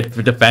guess to get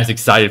the fans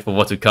excited for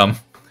what to come.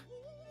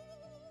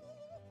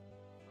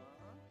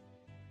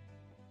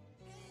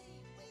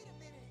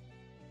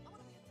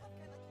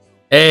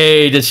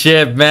 Hey, the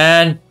ship,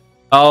 man!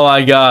 Oh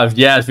my god,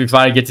 yes, we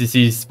finally get to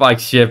see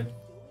Spike's ship.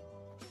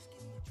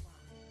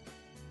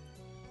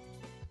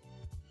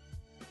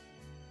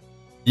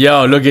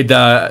 Yo, look at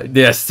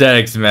the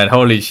aesthetics, man.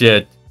 Holy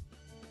shit.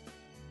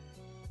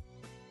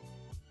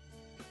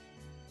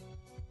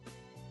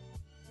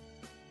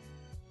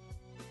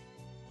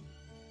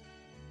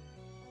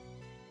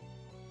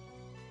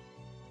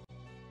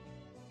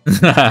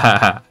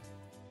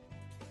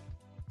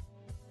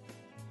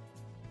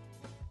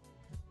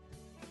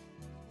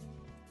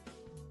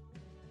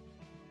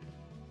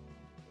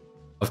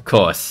 Of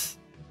course.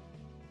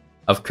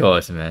 Of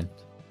course, man.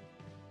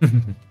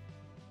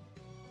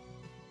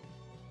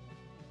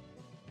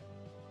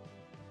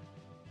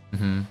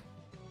 Mhm.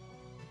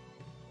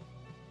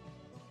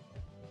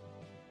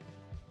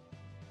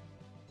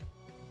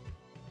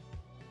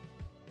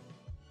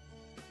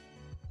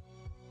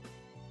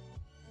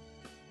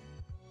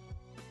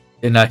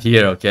 They're not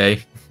here,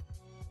 okay?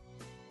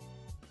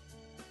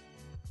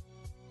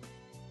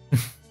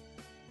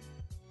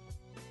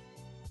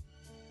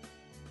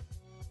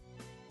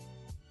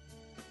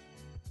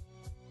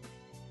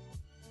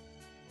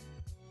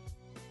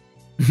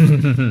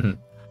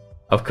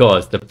 Of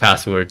course, the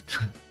password.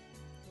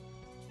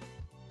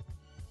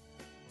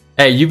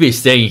 Hey, you be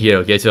staying here,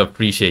 okay, to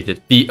appreciate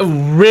it.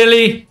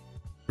 Really?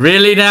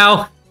 Really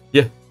now?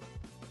 Yeah.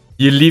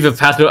 You leave a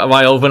password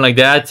wide open like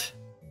that?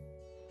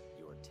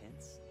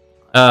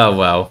 Oh,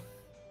 well.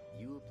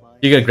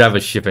 You're gonna grab a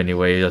ship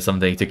anyway or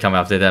something to come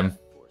after them.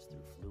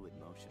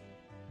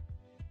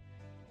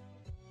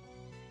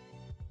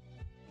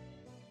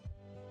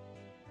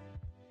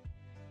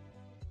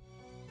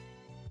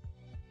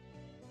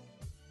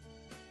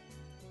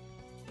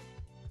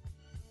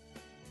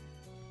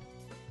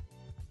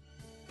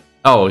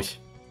 Oh.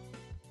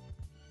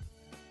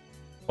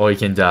 Or you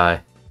can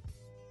die.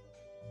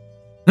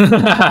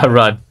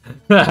 Run.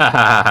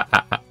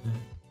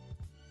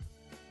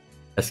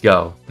 Let's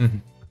go.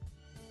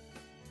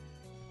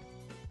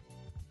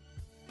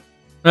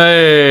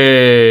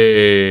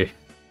 Hey.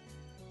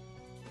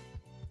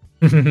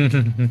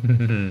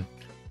 Mhm.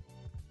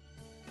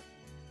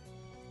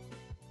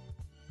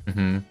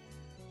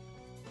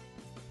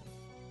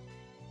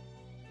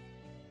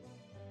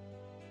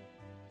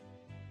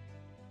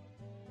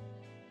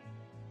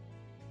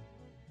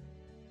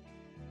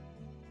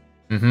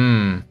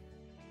 Mhm.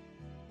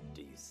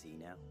 Do you see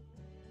now?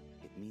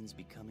 It means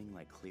becoming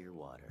like clear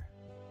water.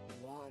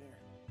 Water.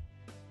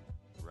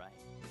 Right.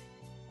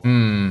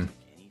 Hmm.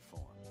 Any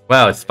form.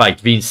 Wow,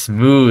 Spike being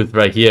smooth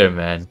right here,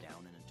 man.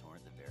 Down in a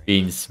torrent the very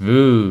Being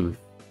smooth.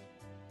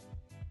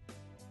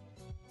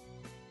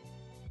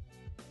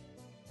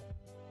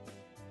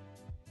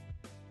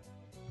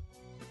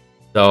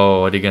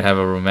 So, are they gonna have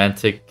a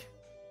romantic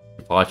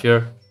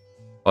departure?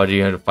 Or are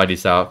you gonna fight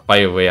this out,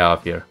 fight your way out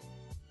of here?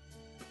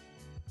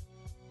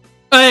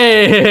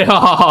 Hey!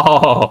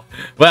 Oh!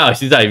 Wow,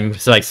 she's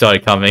like saw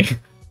it coming.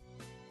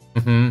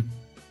 Mhm.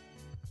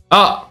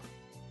 Ah!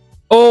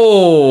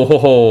 Oh! Ho,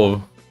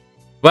 ho.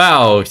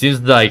 Wow, seems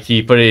like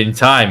he put it in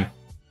time.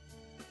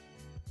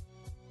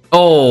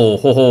 Oh!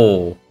 Ho,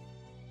 ho.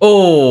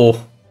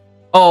 Oh!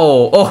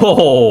 Oh!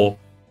 Oh!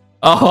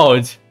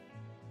 Oh!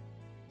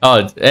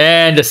 Oh,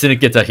 and the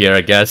syndicates are here, I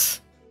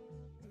guess.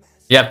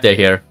 Yep, they're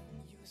here.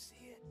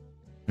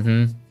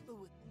 Mm-hmm.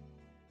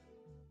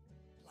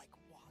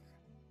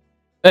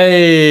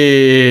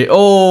 Hey!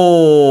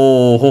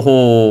 Oh! Ho,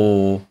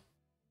 ho.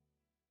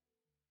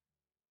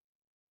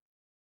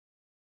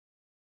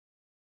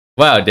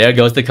 Wow, there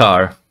goes the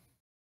car.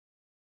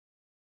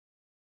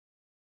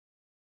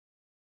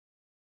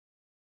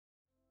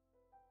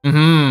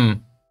 Mm-hmm.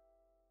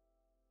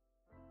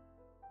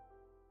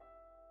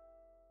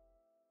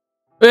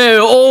 Hey,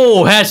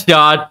 oh,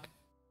 headshot.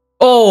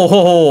 Oh,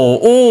 ho, ho.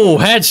 Oh,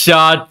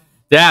 headshot.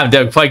 Damn,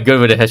 they're quite good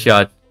with the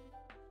headshot.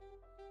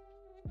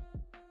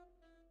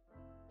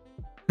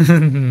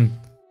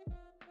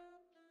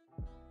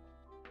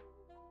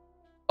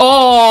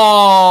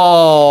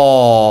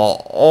 Oh!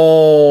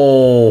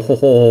 Oh! Ho,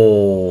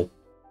 ho.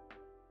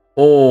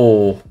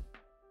 Oh!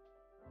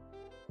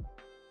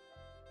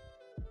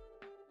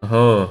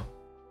 Oh!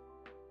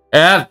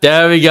 Yep,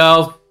 there we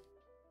go.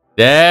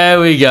 There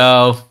we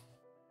go.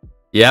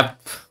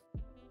 Yep.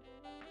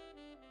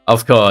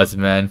 Of course,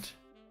 man.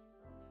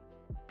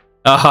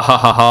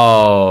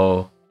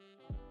 Oh!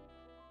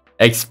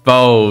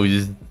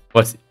 Exposed.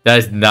 What's that?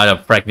 Is not a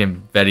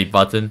pregnant belly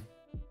button.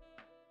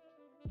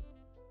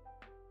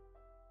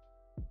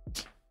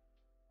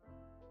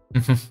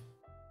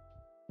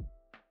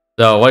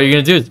 So what are you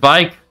gonna do,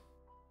 Spike?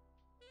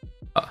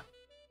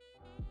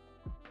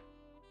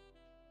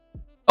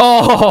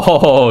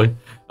 Oh!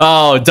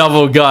 Oh,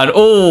 double gun.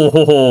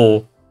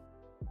 Oh!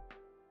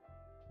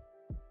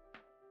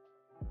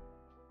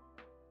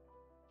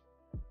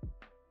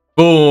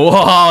 Boom!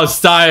 Oh,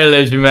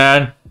 stylish,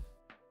 man.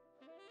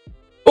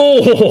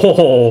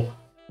 Oh!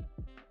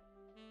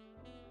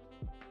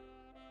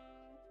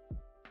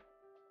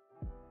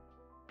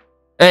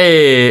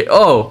 Hey!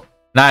 Oh!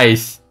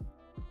 Nice.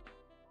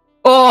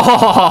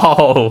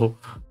 Oh!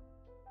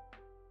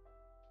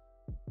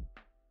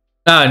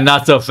 Ah,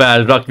 not so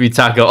fast. Rugby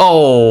tackle.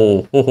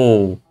 Oh!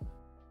 Oh!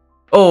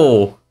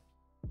 Oh!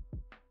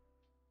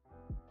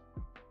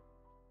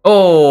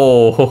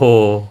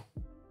 Oh!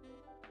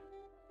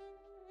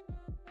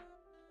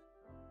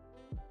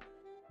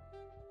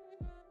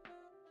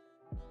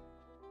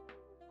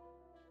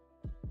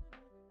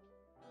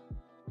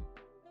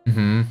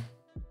 Mm-hmm.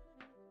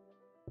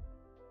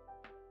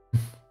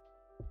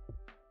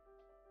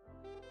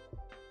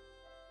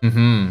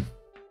 Mm-hmm.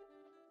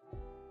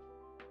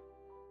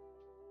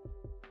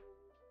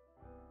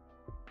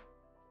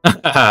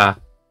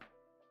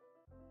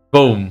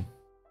 Boom.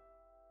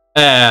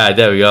 Ah,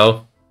 there we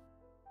go.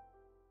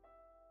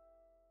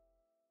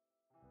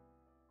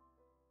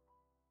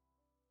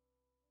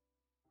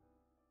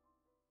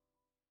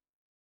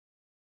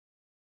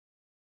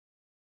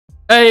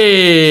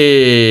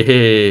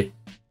 Hey!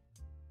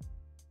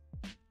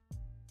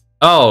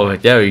 Oh,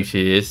 there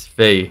she is,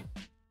 Faye.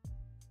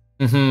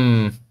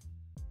 Mm-hmm.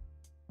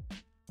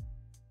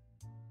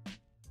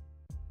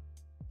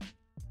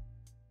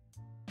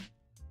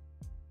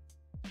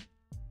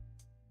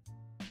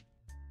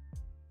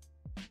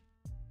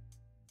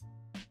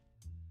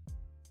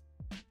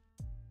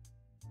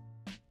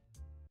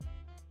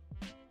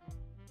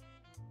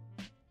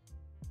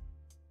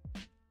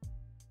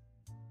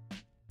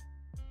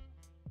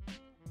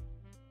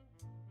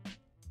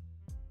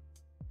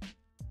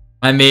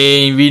 I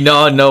mean, we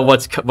all know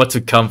what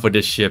to come for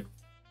this ship.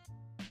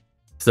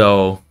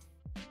 So,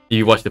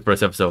 you watch the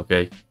first episode,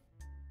 okay?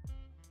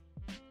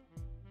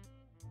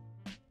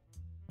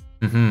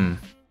 Mm-hmm.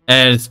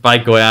 And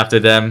Spike going after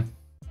them,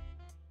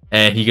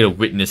 and he gonna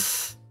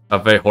witness a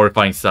very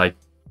horrifying sight.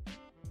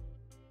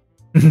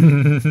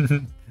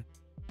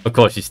 Of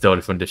course, she stole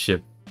it from the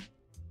ship.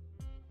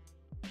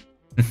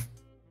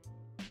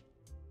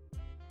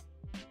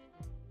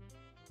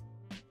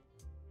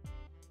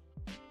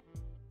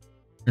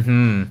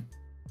 Mm-hmm.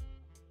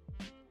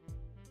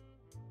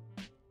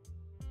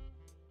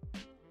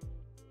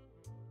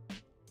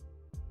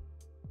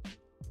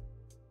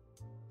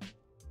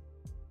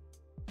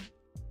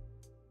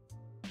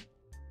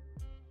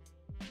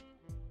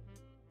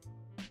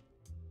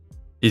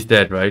 He's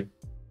dead, right?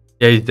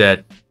 Yeah, he's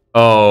dead.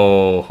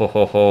 Oh, ho,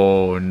 ho,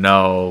 ho,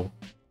 no.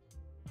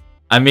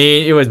 I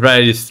mean, it was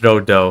right at his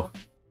throat, though.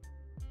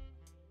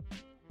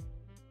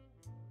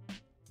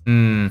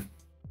 Hmm.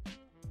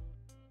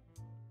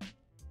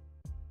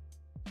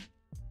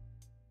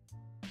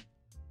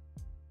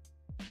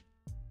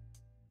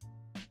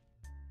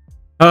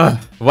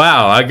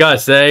 Wow, I gotta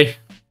say.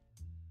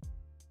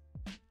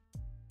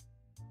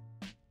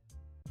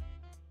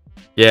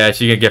 Yeah,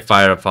 she can get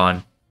fired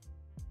upon.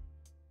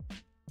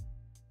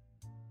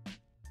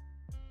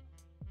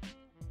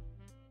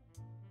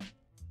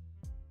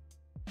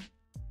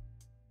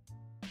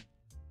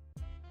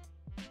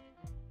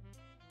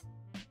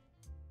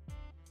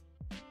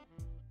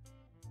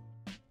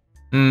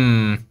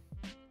 Hmm.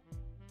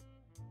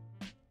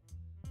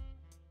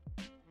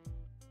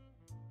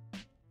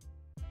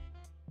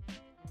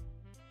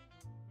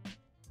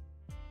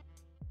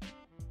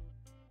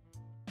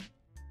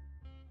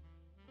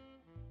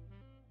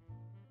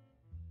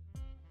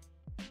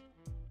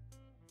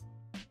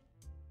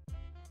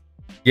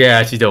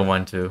 Yeah, she don't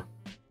want to.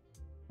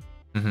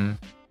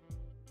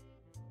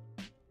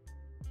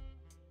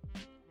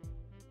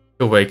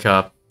 To wake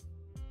up.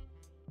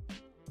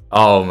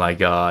 Oh my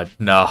god.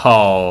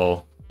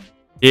 No.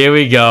 Here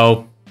we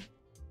go.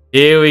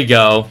 Here we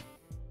go.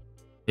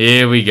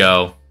 Here we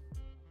go.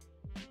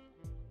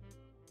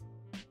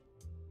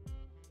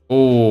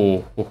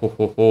 Oh. Ho, ho,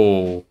 ho,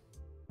 ho.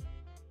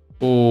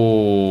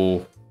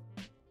 Oh.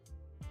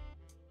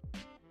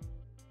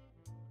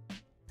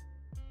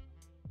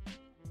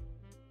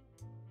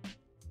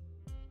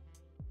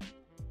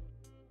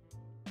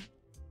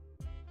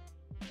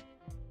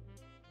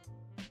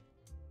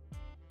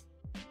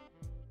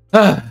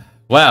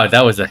 Wow,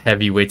 that was a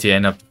heavy way to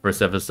end up the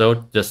first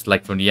episode, just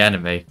like from the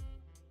anime.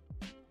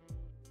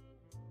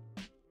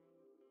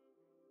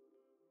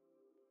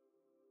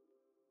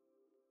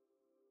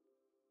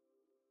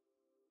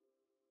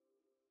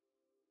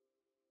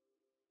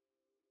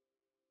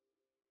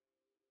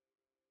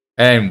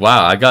 And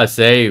wow, I gotta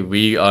say,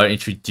 we are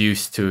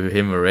introduced to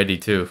him already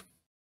too.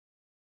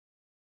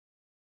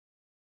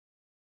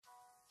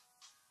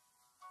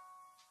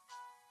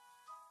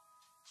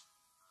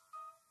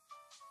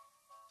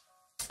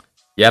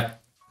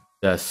 Yep,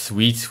 the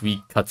sweet,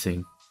 sweet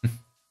cutscene.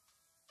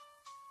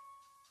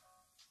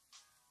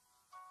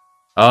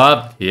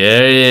 Oh,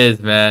 here he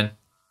is, man.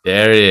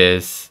 There he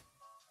is.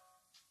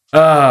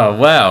 Oh,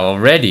 wow,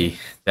 already.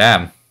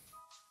 Damn.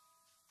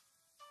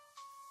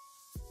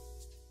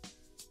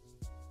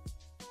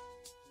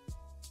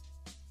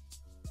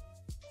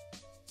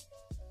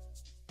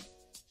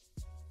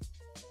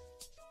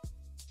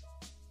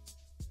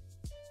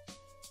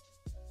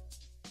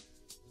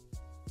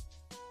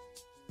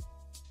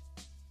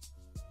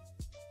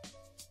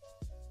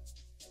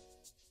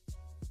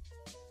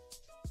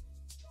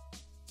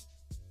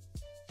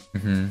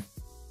 Mm-hmm.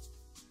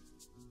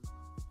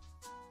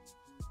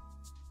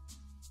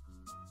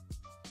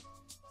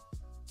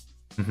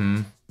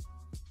 Mm-hmm.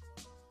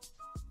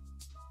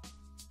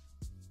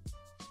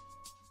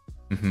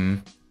 Mm-hmm.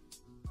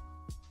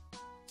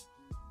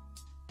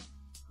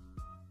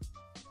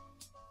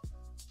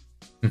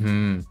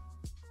 Mm-hmm.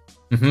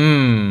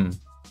 Mm-hmm.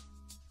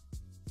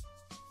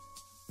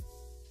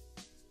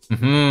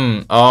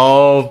 Mm-hmm.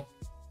 Oh.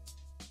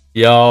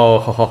 Yo,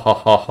 ho, ho, ho,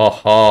 ho, ho,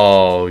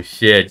 ho.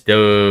 Shit,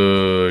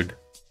 dude.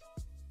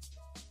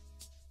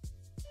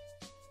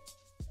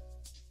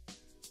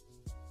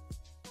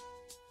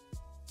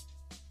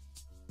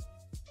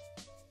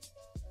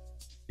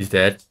 He's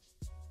dead.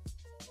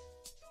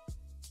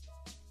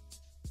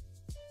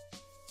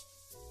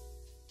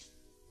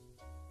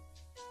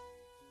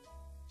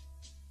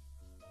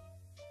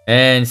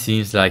 And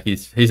seems like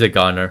he's a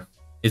goner.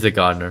 He's a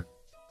goner.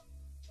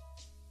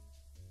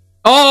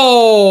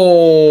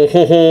 Oh,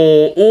 ho,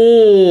 ho,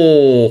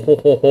 oh, ho,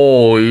 ho,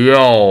 ho,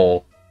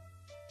 yo.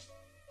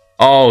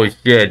 Oh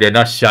shit, they're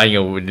not shying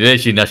away. They're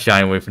literally not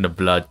shying away from the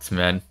bloods,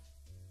 man.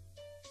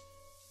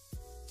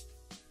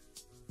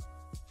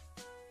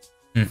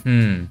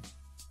 Mm-hmm.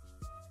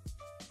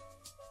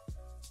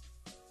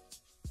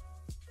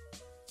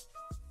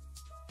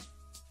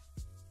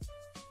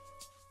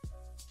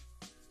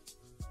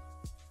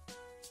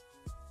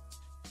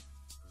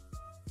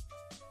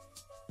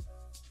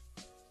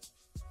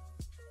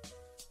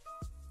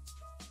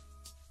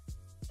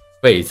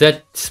 Wait, is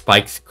that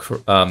Spike's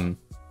crush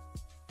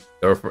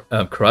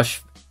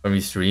from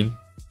his stream?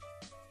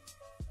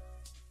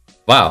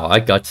 Wow,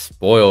 I got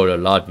spoiled a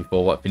lot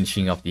before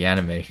finishing up the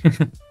anime.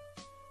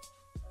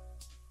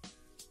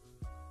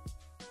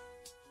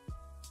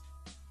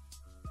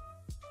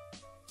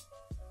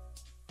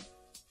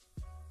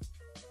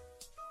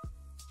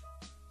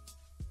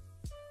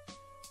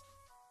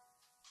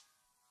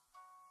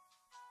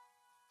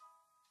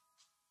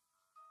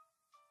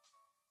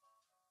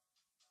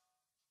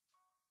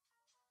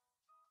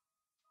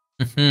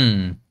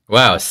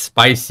 Wow,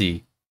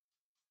 spicy.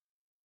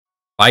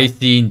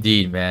 Spicy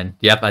indeed, man.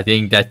 Yep, I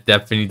think that's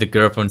definitely the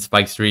girl from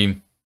Spike's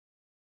stream.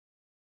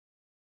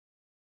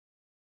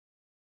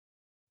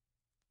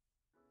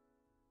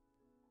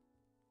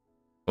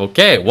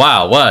 Okay,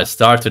 wow, what a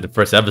start to the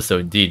first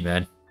episode indeed,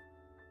 man.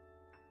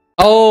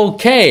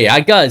 Okay,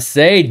 I gotta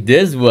say,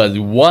 this was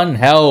one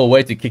hell of a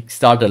way to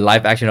kickstart the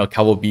live action of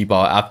Cowboy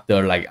Bebop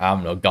after, like, I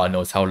don't know, God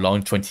knows how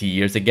long, 20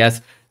 years, I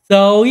guess.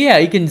 So yeah,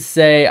 you can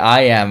say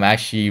I am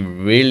actually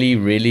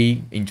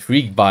really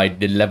intrigued by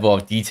the level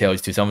of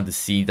details to some of the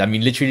scenes. I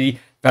mean, literally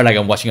felt like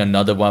I'm watching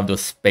another one of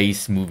those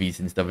space movies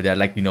and stuff like that,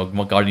 like, you know,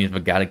 Guardians of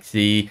the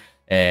Galaxy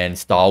and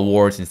Star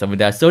Wars and stuff like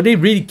that. So they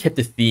really kept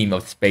the theme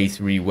of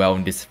space really well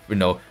in this, you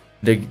know,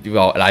 the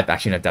live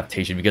action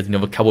adaptation, because, you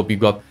know, Cowboy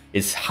Bebop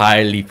is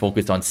highly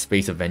focused on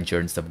space adventure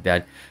and stuff like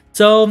that.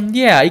 So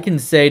yeah, you can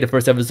say the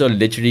first episode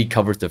literally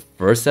covers the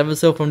first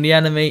episode from the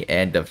anime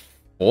and the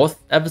fourth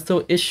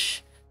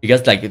episode-ish.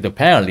 Because, like,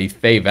 apparently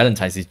Faye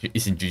Valentine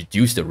is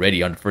introduced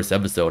already on the first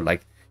episode.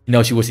 Like, you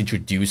know, she was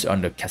introduced on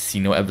the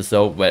casino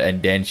episode,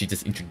 and then she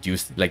just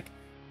introduced, like,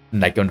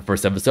 like on the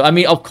first episode. I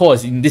mean, of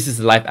course, this is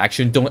live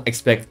action. Don't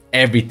expect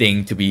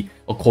everything to be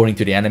according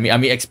to the anime. I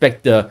mean,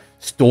 expect the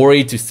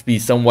story to be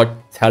somewhat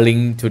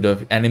telling to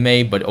the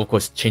anime, but of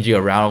course, changing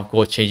around, of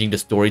course, changing the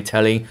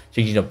storytelling,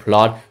 changing the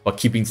plot, but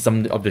keeping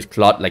some of the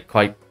plot like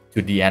quite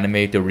to the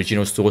anime, the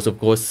original source, of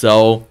course.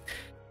 So,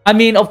 I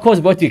mean, of course,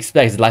 what you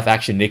expect is live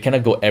action. They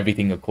cannot go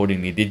everything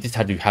accordingly. They just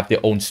have to have their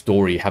own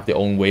story, have their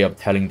own way of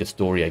telling the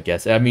story, I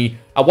guess. I mean,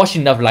 I watched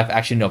enough live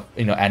action of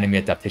anime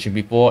adaptation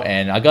before,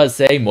 and I gotta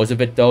say, most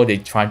of it though, they're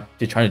trying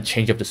to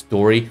change up the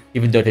story,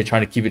 even though they're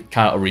trying to keep it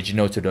kind of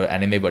original to the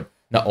anime, but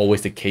not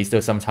always the case though.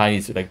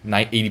 Sometimes it's like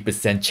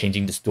 80%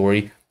 changing the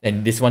story,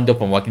 and this one though,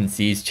 from what I can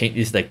see,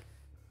 is like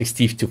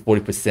 60 to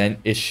 40%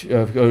 ish,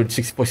 or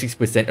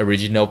 6%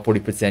 original,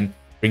 40%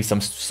 bring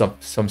some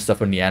stuff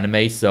from the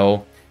anime.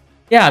 So.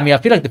 Yeah, I mean, I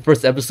feel like the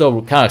first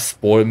episode kind of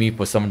spoiled me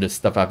for some of the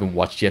stuff I haven't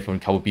watched yet from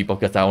Cowboy Bebop,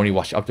 because I only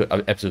watched up to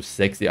episode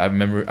 6. I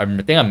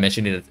think I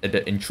mentioned it at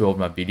the intro of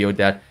my video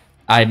that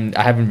I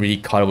haven't really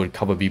caught up with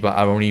Cowboy Bebop.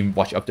 I've only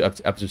watched up to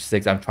episode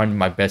 6. I'm trying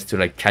my best to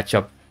like catch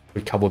up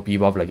with Cowboy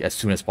Bebop like as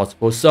soon as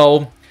possible.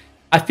 So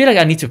I feel like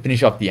I need to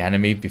finish off the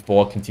anime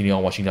before continuing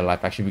on watching the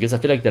live action, because I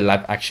feel like the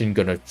live action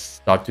gonna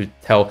start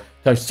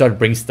to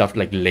bring stuff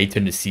like later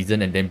in the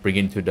season, and then bring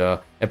into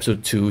the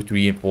episode 2,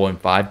 3, and 4,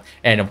 and 5,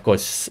 and of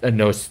course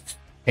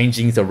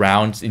changing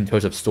around in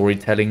terms of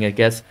storytelling, I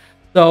guess.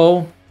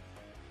 So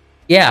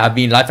yeah, I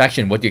mean, live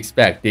action, what do you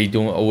expect? They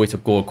don't always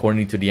go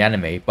according to the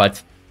anime,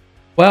 but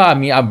well, I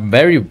mean, I'm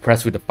very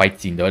impressed with the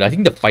fight scene though. I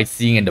think the fight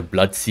scene and the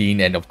blood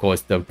scene, and of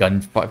course the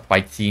gun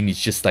fight scene is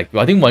just like,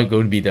 I think going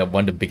to be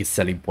one of the biggest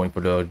selling point for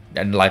the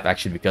live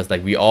action, because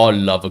like we all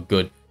love a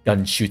good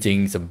gun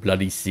shooting, some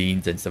bloody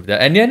scenes and stuff like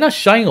that, and they're not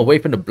shying away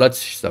from the blood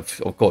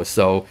stuff, of course.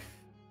 So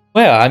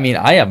well, I mean,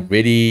 I am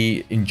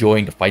really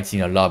enjoying the fight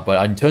scene a lot,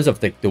 but in terms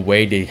of like the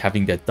way they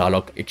having the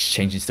dialogue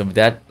exchange and stuff like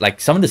that, like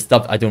some of the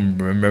stuff I don't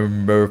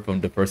remember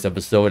from the first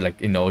episode,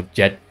 like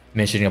Jet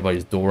mentioning about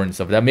his door and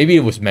stuff like that. Maybe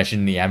it was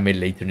mentioned in the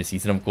anime later in the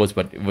season, of course,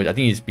 but I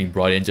think it's been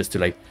brought in just to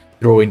like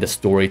throw in the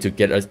story to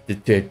get us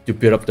to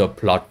build up the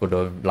plot for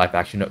the live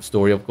action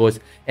story, of course.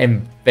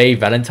 And Faye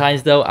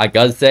Valentine's though, I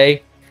gotta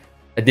say,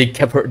 they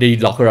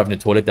lock her up in the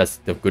toilet. That's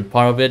the good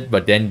part of it.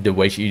 But then the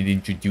way she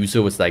introduced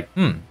her was like,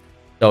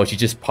 so she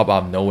just pop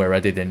out of nowhere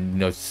rather than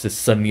just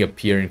suddenly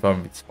appear in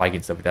front of Spike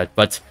and stuff like that.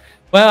 But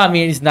well, I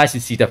mean, it's nice to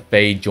see that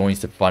Faye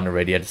joins the fun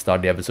already at the start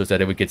of the episode, so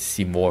that we get to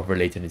see more of her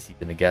later in the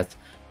season, I guess.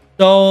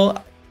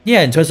 So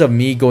yeah, in terms of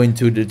me going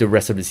to the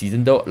rest of the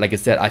season though, like I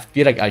said, I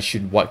feel like I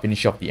should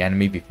finish off the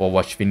anime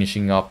before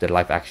finishing off the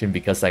live action,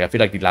 because like I feel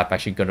like the live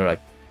action gonna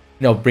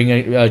like bring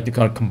to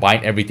kind of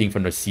combine everything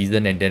from the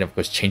season, and then of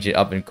course change it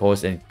up, of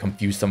course, and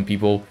confuse some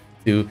people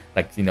too,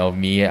 like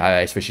me,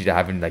 especially that I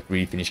haven't like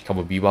really finished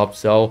Cowboy Bebop.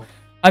 So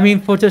I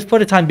mean, for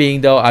the time being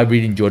though, I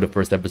really enjoyed the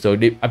first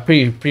episode. I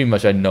pretty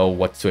much I know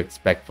what to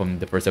expect from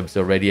the first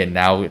episode already, and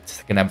now it's the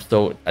second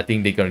episode. I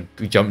think they're gonna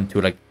jump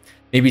into like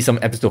maybe some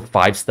episode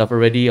 5 stuff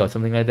already or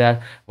something like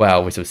that.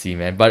 Well, we shall see,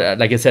 man. But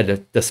like I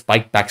said, the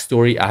Spike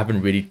backstory, I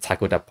haven't really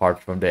tackled that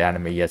part from the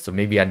anime yet, so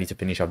maybe I need to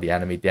finish off the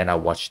anime, then I'll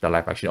watch the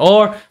live action,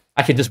 or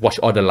I can just watch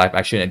all the live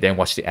action and then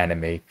watch the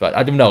anime. But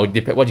I don't know.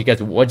 What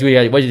do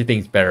you think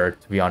is better,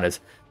 to be honest?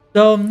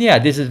 So yeah,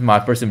 this is my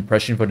first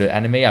impression for the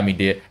anime. I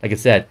mean, like I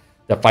said,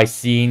 the fight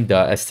scene,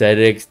 the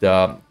aesthetics,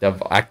 the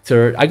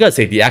actor. I gotta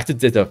say, the actor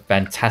did a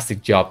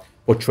fantastic job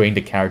portraying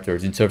the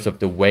characters in terms of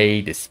the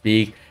way they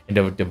speak and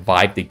the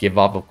vibe they give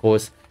off, of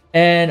course.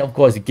 And of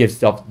course, it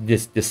gives off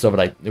this sort of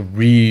like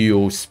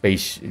real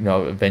space,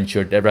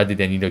 adventure, that rather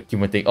than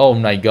people think, oh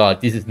my god,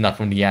 this is not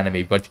from the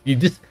anime, but you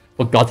just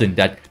forgotten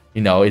that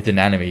it's an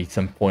anime at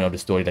some point of the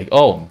story. Like,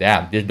 oh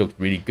damn, this looks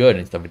really good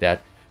and stuff like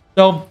that.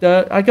 So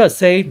I gotta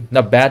say,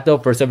 not bad though.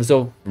 First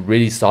episode,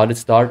 really solid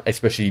start.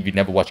 Especially if you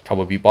never watched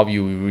Cowboy Bebop,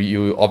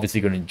 you obviously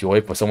gonna enjoy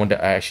it. For someone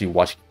that actually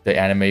watched the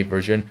anime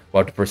version,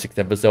 or the first 6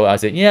 episodes, I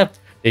said, yeah,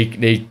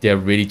 they're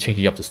really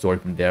changing up the story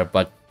from there.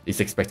 But it's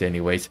expected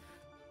anyways.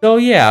 So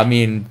yeah, I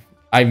mean,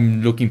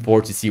 I'm looking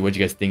forward to see what you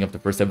guys think of the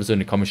first episode in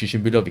the comment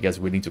section below. If you guys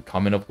are willing to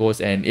comment, of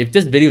course. And if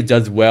this video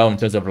does well in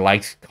terms of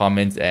likes,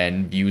 comments,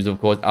 and views, of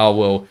course, I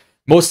will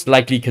most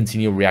likely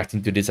continue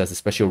reacting to this as a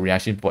special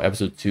reaction for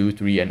episode 2,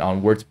 3, and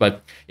onwards.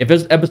 But if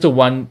episode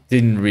 1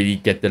 didn't really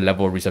get the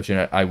level of reception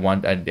that I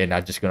want, and then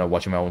I'm just gonna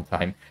watch it my own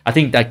time, I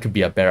think that could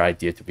be a better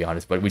idea, to be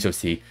honest. But we shall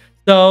see.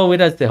 So with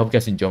that, I hope you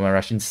guys enjoy my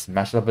reaction.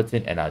 Smash the like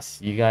button, and I'll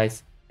see you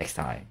guys next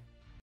time.